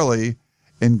too early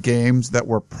in games that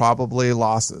were probably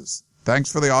losses?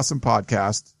 Thanks for the awesome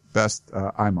podcast. Best,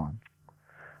 Imon.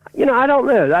 I don't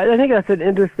know. I think that's an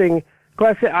interesting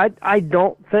question. I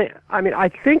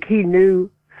think he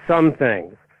knew some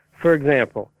things, for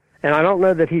example, and I don't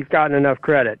know that he's gotten enough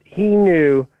credit. He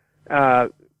knew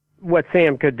what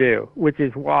Sam could do, which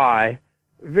is why,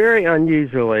 very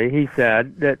unusually, he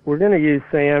said that we're going to use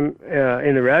Sam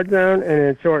in the red zone and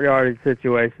in short yardage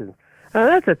situations. Now,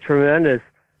 that's a tremendous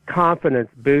confidence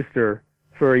booster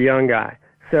for a young guy.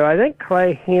 So I think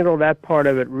Clay handled that part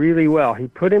of it really well. He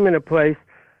put him in a place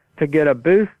to get a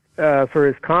boost for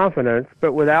his confidence,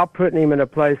 but without putting him in a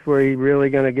place where he's really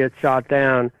going to get shot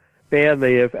down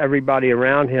badly if everybody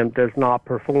around him does not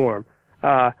perform.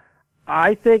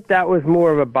 I think that was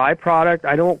more of a byproduct.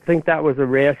 I don't think that was a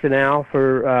rationale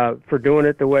for doing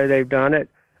it the way they've done it.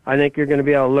 I think you're going to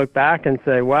be able to look back and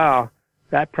say, wow,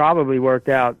 that probably worked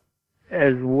out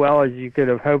as well as you could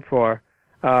have hoped for.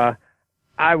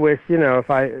 I wish, if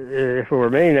it were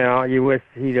me now, you wish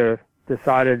he'd have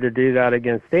decided to do that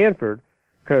against Stanford,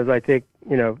 because I think,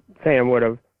 Sam would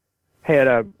have had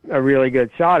a really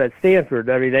good shot at Stanford.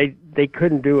 I mean, they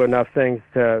couldn't do enough things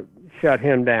to shut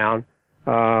him down.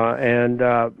 And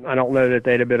I don't know that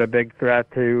they'd have been a big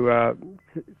threat to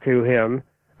him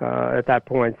at that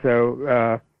point.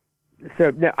 So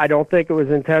I don't think it was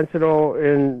intentional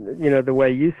in the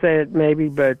way you say it, maybe,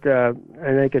 but I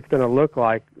think it's going to look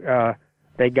like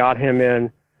they got him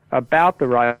in about the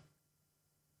right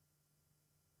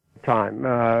time.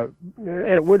 And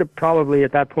it would have probably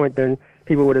at that point then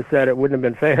people would have said it wouldn't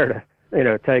have been fair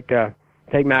to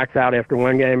take Max out after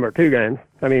one game or two games.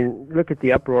 I mean, look at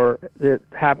the uproar that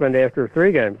happened after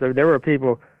 3 games. So there were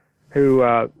people who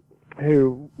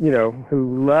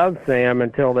loved Sam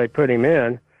until they put him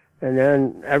in, and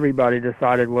then everybody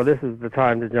decided, well, this is the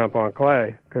time to jump on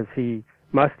Clay because he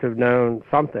must have known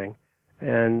something.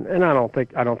 And I don't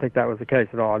think that was the case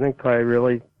at all. I think Clay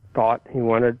really thought he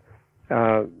wanted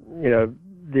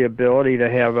the ability to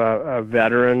have a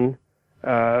veteran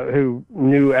who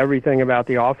knew everything about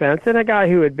the offense, and a guy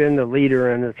who had been the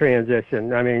leader in the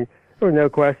transition. I mean, there was no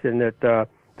question that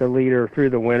the leader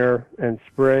through the winter and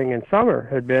spring and summer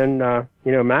had been,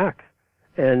 Max.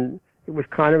 And it was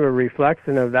kind of a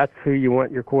reflection of that's who you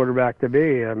want your quarterback to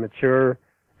be, a mature,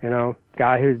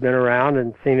 guy who's been around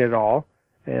and seen it all.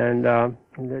 And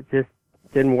it just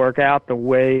didn't work out the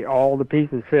way all the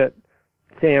pieces fit.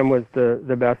 Sam was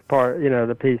the best part,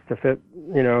 the piece to fit,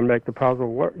 and make the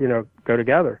puzzle work, go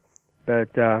together.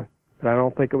 But I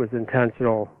don't think it was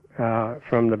intentional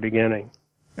from the beginning.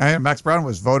 And Max Brown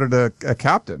was voted a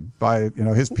captain by,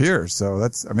 his peers. So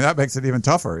that makes it even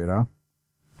tougher,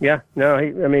 Yeah, no,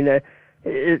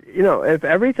 if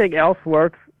everything else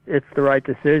works, it's the right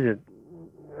decision.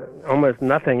 Almost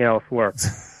nothing else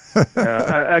works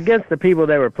against the people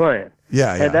they were playing.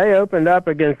 Yeah. Had they opened up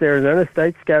against Arizona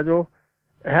State's schedule,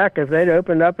 heck, if they'd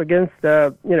opened up against,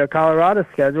 Colorado's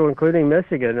schedule, including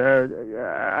Michigan,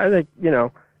 I think,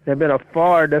 it'd been a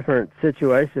far different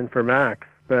situation for Max,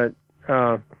 but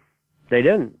they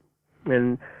didn't.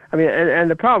 And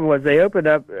the problem was they opened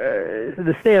up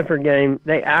the Stanford game.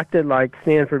 They acted like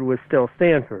Stanford was still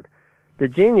Stanford. The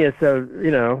genius of,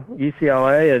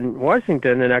 UCLA and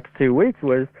Washington the next 2 weeks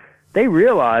was they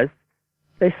realized,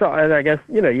 they saw, and I guess,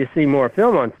 you see more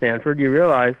film on Stanford, you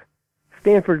realize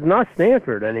Stanford's not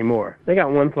Stanford anymore. They got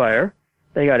one player.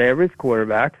 They got average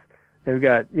quarterbacks. They've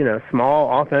got,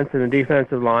 small offensive and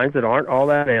defensive lines that aren't all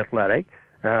that athletic.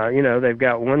 They've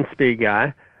got one speed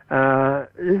guy.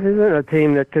 This isn't a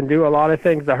team that can do a lot of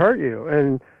things to hurt you.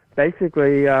 And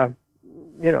basically,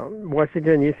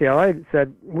 Washington, UCLA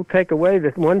said, we'll take away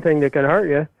this one thing that can hurt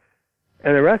you,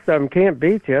 and the rest of them can't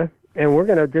beat you, and we're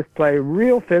going to just play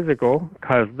real physical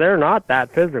because they're not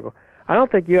that physical. I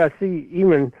don't think USC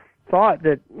even thought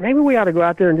that maybe we ought to go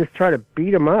out there and just try to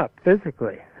beat them up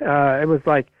physically. It was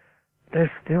like, they're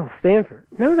still Stanford.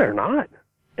 No, they're not.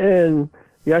 And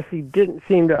USC didn't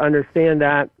seem to understand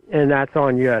that, and that's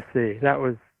on USC.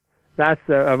 That's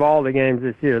of all the games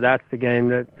this year, that's the game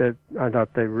that I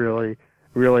thought they really,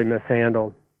 really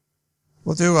mishandled.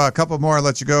 We'll do a couple more and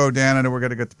let you go, Dan. I know we're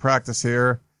going to get to practice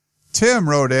here. Tim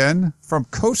wrote in from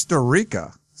Costa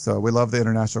Rica. So we love the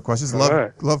international questions.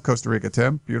 Love Costa Rica,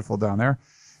 Tim. Beautiful down there.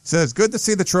 Says, good to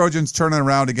see the Trojans turning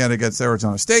around again against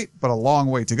Arizona State, but a long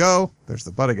way to go. There's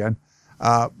the but again.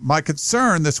 My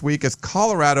concern this week is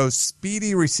Colorado's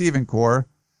speedy receiving corps,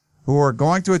 who are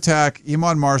going to attack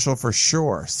Iman Marshall for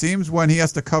sure. Seems when he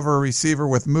has to cover a receiver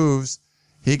with moves,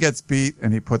 he gets beat,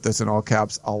 and he put this in all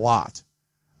caps, a lot.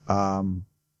 A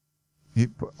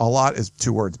lot is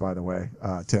 2 words, by the way,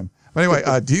 Tim. But anyway,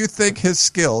 do you think his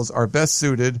skills are best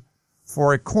suited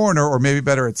for a corner or maybe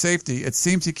better at safety? It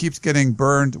seems he keeps getting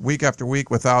burned week after week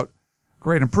without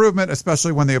great improvement,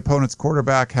 especially when the opponent's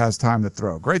quarterback has time to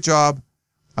throw. Great job.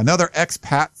 Another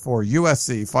expat for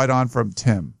USC. Fight on from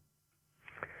Tim.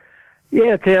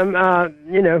 Yeah, Tim,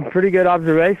 pretty good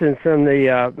observations from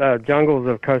the jungles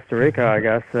of Costa Rica, I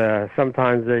guess.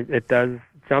 Sometimes it does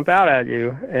jump out at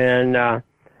you. And,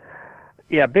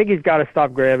 Biggie's got to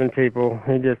stop grabbing people.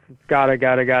 He just gotta.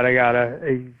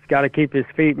 He's got to keep his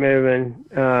feet moving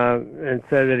and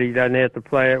so that he doesn't have to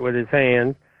play it with his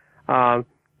hands.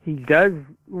 He does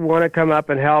want to come up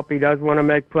and help. He does want to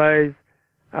make plays,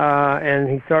 and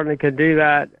he certainly could do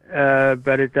that,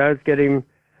 but it does get him.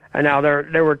 And now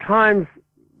there were times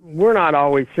we're not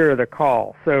always sure of the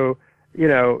call. So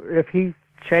if he's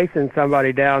chasing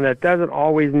somebody down, that doesn't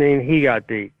always mean he got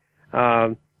beat.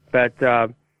 But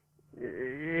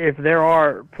if there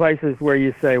are places where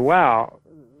you say, wow,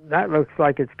 that looks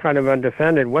like it's kind of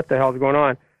undefended, what the hell's going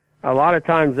on? A lot of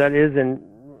times that isn't,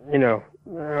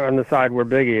 on the side where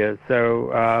Biggie is.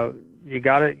 So he's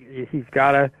got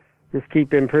to just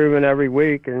keep improving every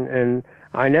week. And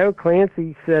I know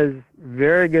Clancy says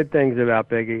very good things about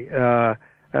Biggie.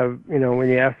 When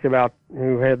you ask about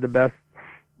who had the best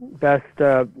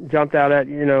jumped out at,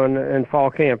 in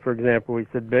fall camp, for example, he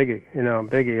said Biggie.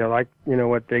 Biggie, I like,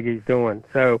 what Biggie's doing.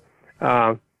 So,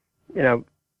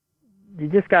 you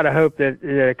just got to hope that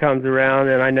it comes around.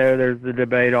 And I know there's the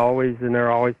debate always, and there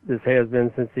always this has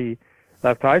been since he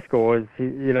left high school. Is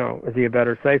he a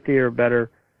better safety or a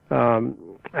better corner?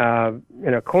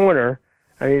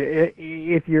 I mean,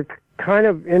 if you're kind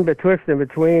of in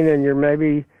between, and you're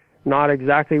maybe not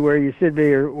exactly where you should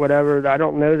be or whatever, I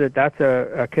don't know that that's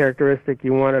a characteristic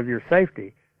you want of your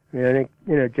safety. I mean, I think,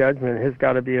 judgment has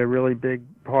got to be a really big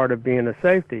part of being a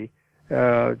safety.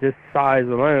 Just size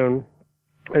alone,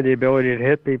 and the ability to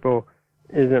hit people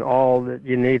isn't all that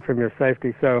you need from your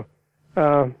safety. So,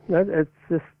 it's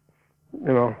just,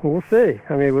 we'll see.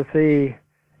 I mean, we'll see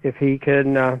if he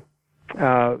can,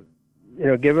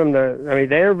 give him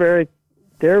they're very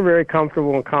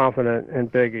comfortable and confident in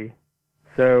Biggie.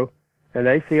 So, and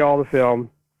they see all the film.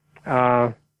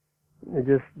 You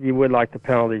would like the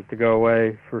penalties to go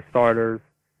away for starters,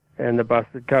 and the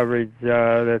busted coverage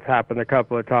that's happened a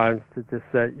couple of times to just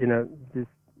say,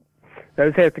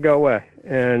 those have to go away.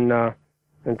 And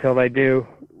until they do,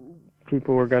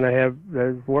 people are going to have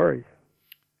those worries.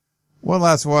 One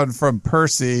last one from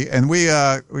Percy, and we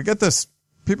get this.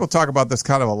 People talk about this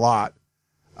kind of a lot.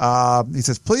 He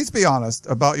says, please be honest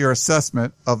about your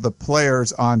assessment of the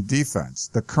players on defense.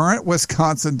 The current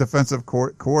Wisconsin defensive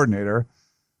coordinator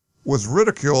was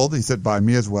ridiculed, he said, by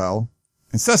me as well,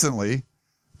 incessantly,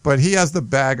 but he has the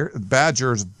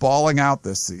Badgers balling out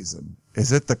this season.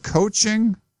 Is it the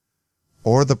coaching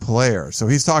or the players? So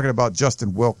he's talking about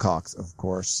Justin Wilcox, of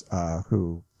course,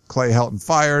 who Clay Helton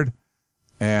fired,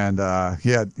 and he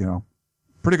had,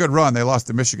 pretty good run. They lost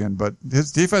to Michigan, but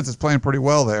his defense is playing pretty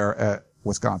well there at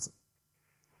Wisconsin.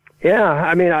 Yeah,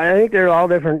 I mean, I think there are all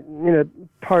different,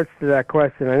 parts to that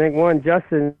question. I think one,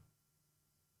 Justin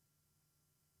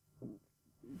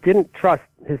didn't trust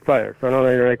his players. So I don't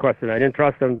know the right question. I didn't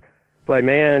trust them to play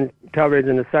man coverage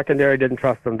in the secondary. Didn't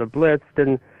trust them to blitz.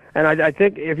 And I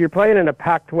think if you're playing in a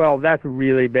Pac-12, that's a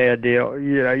really bad deal.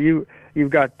 You've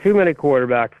got too many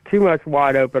quarterbacks, too much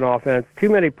wide open offense, too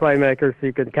many playmakers so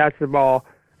you can catch the ball,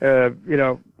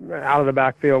 out of the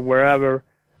backfield wherever.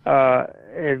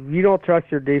 If you don't trust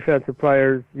your defensive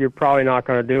players, you're probably not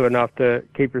going to do enough to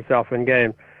keep yourself in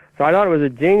game. So I thought it was a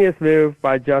genius move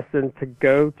by Justin to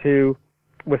go to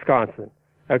Wisconsin.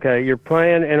 Okay, you're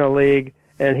playing in a league,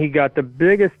 and he got the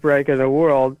biggest break in the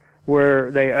world where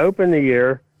they opened the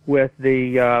year with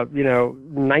the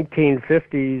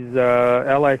 1950s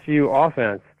LSU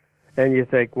offense, and you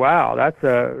think, wow,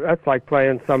 that's like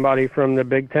playing somebody from the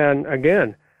Big Ten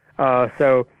again.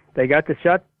 So they got to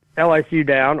shut LSU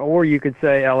down, or you could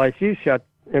say LSU shut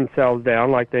themselves down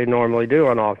like they normally do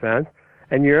on offense,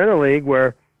 and you're in a league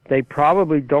where they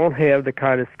probably don't have the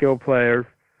kind of skilled players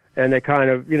and they kind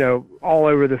of, all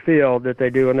over the field that they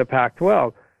do in the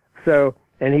Pac-12. So,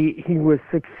 and he was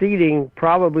succeeding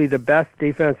probably the best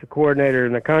defensive coordinator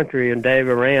in the country, and Dave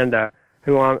Aranda,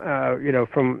 who I'm,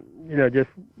 from, just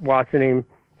watching him,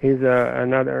 he's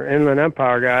another Inland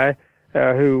Empire guy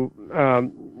who,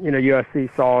 USC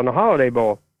saw in the Holiday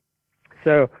Bowl.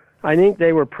 So I think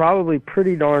they were probably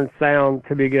pretty darn sound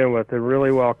to begin with. They're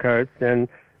really well coached, and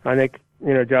I think,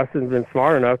 Justin's been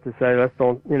smart enough to say, let's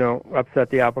don't,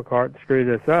 upset the apple cart and screw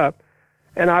this up.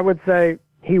 And I would say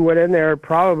he went in there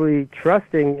probably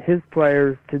trusting his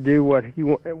players to do what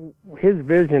his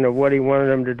vision of what he wanted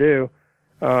them to do,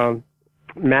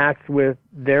 matched with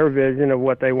their vision of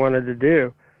what they wanted to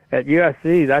do. At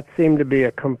USC, that seemed to be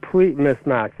a complete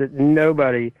mismatch, that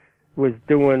nobody was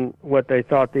doing what they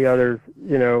thought the others,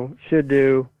 should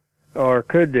do or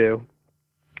could do.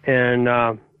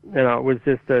 And, it was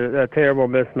just a terrible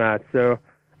mismatch. So,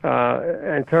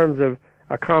 in terms of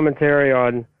a commentary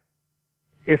on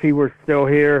if he were still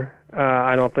here,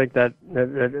 I don't think that's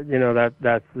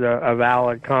a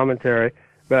valid commentary.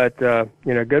 But,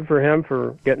 good for him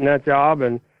for getting that job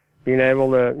and being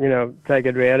able to, take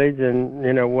advantage and,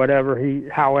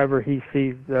 however he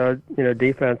sees,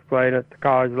 defense playing at the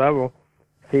college level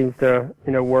seems to,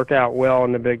 work out well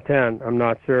in the Big Ten. I'm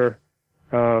not sure,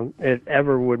 it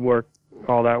ever would work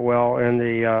all that well in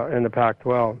the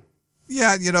Pac-12.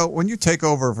 Yeah. When you take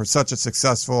over for such a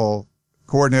successful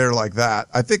coordinator like that.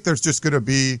 I think there's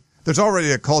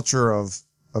already a culture of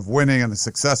winning and the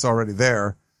success already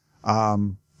there.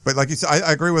 But like you said,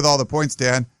 I agree with all the points,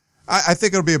 Dan. I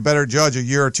think it'll be a better judge a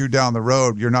year or two down the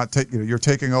road. You're not you're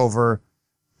taking over.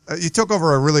 You took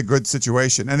over a really good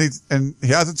situation, and he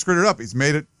hasn't screwed it up.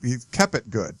 He's kept it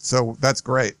good. So that's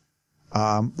great.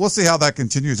 We'll see how that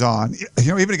continues on.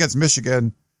 Even against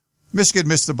Michigan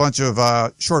missed a bunch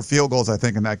of, short field goals, I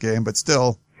think, in that game, but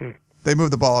still they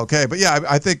moved the ball okay. But yeah,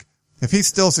 I think if he's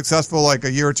still successful, like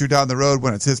a year or two down the road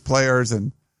when it's his players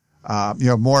and,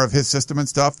 more of his system and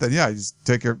stuff, then yeah, you just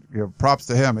take your props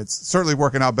to him. It's certainly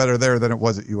working out better there than it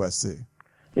was at USC.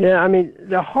 Yeah, I mean,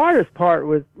 the hardest part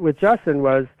with Justin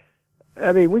was,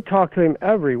 we talked to him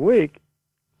every week,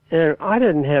 and I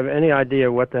didn't have any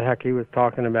idea what the heck he was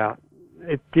talking about.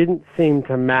 It didn't seem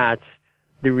to match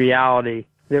the reality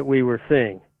that we were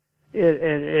seeing.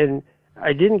 And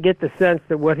I didn't get the sense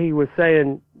that what he was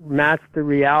saying matched the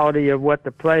reality of what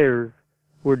the players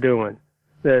were doing.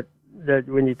 That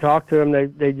when you talk to them,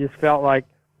 they just felt like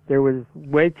there was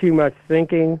way too much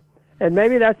thinking. And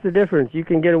maybe that's the difference. You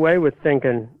can get away with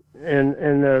thinking in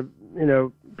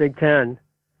the Big Ten,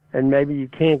 and maybe you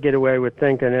can't get away with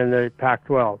thinking in the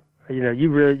Pac-12.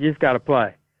 You just got to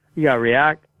play. You got to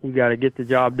react. You got to get the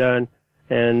job done.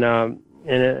 And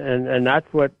that's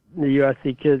what the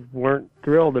USC kids weren't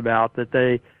thrilled about, that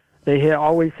they had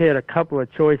always had a couple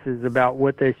of choices about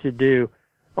what they should do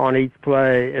on each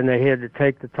play, and they had to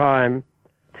take the time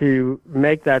to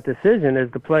make that decision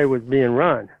as the play was being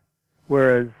run.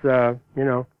 Whereas,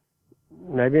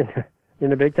 maybe in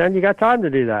the Big Ten, you got time to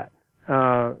do that,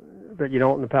 but you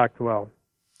don't in the Pac-12.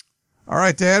 All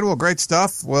right, Dan. Well, great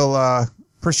stuff. We'll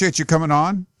appreciate you coming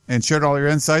on and shared all your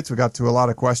insights. We got to a lot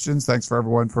of questions. Thanks for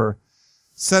everyone for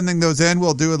sending those in.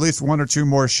 We'll do at least one or two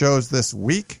more shows this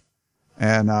week.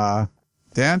 And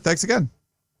Dan, thanks again.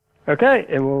 Okay,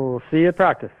 and we'll see you at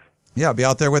practice. Yeah, I'll be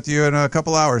out there with you in a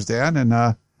couple hours, Dan.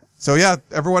 And so, yeah,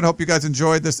 everyone, hope you guys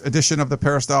enjoyed this edition of the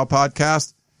Peristyle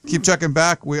Podcast. Keep checking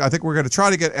back. I think we're going to try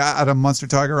to get Adam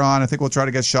Munstertiger on. I think we'll try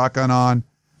to get Shotgun on.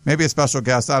 Maybe a special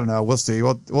guest. I don't know. We'll see.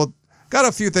 We'll got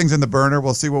a few things in the burner.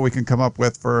 We'll see what we can come up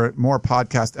with for more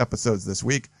podcast episodes this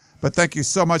week. But thank you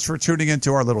so much for tuning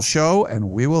into our little show,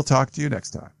 and we will talk to you next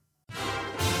time.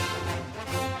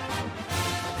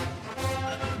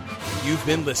 You've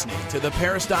been listening to the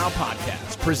Peristyle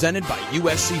Podcast, presented by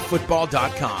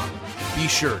USCFootball.com. Be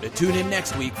sure to tune in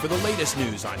next week for the latest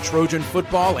news on Trojan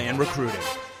football and recruiting.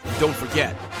 And don't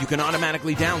forget, you can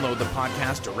automatically download the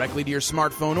podcast directly to your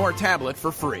smartphone or tablet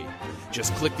for free.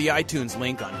 Just click the iTunes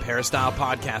link on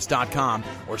peristylepodcast.com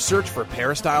or search for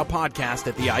Peristyle Podcast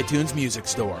at the iTunes Music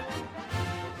Store.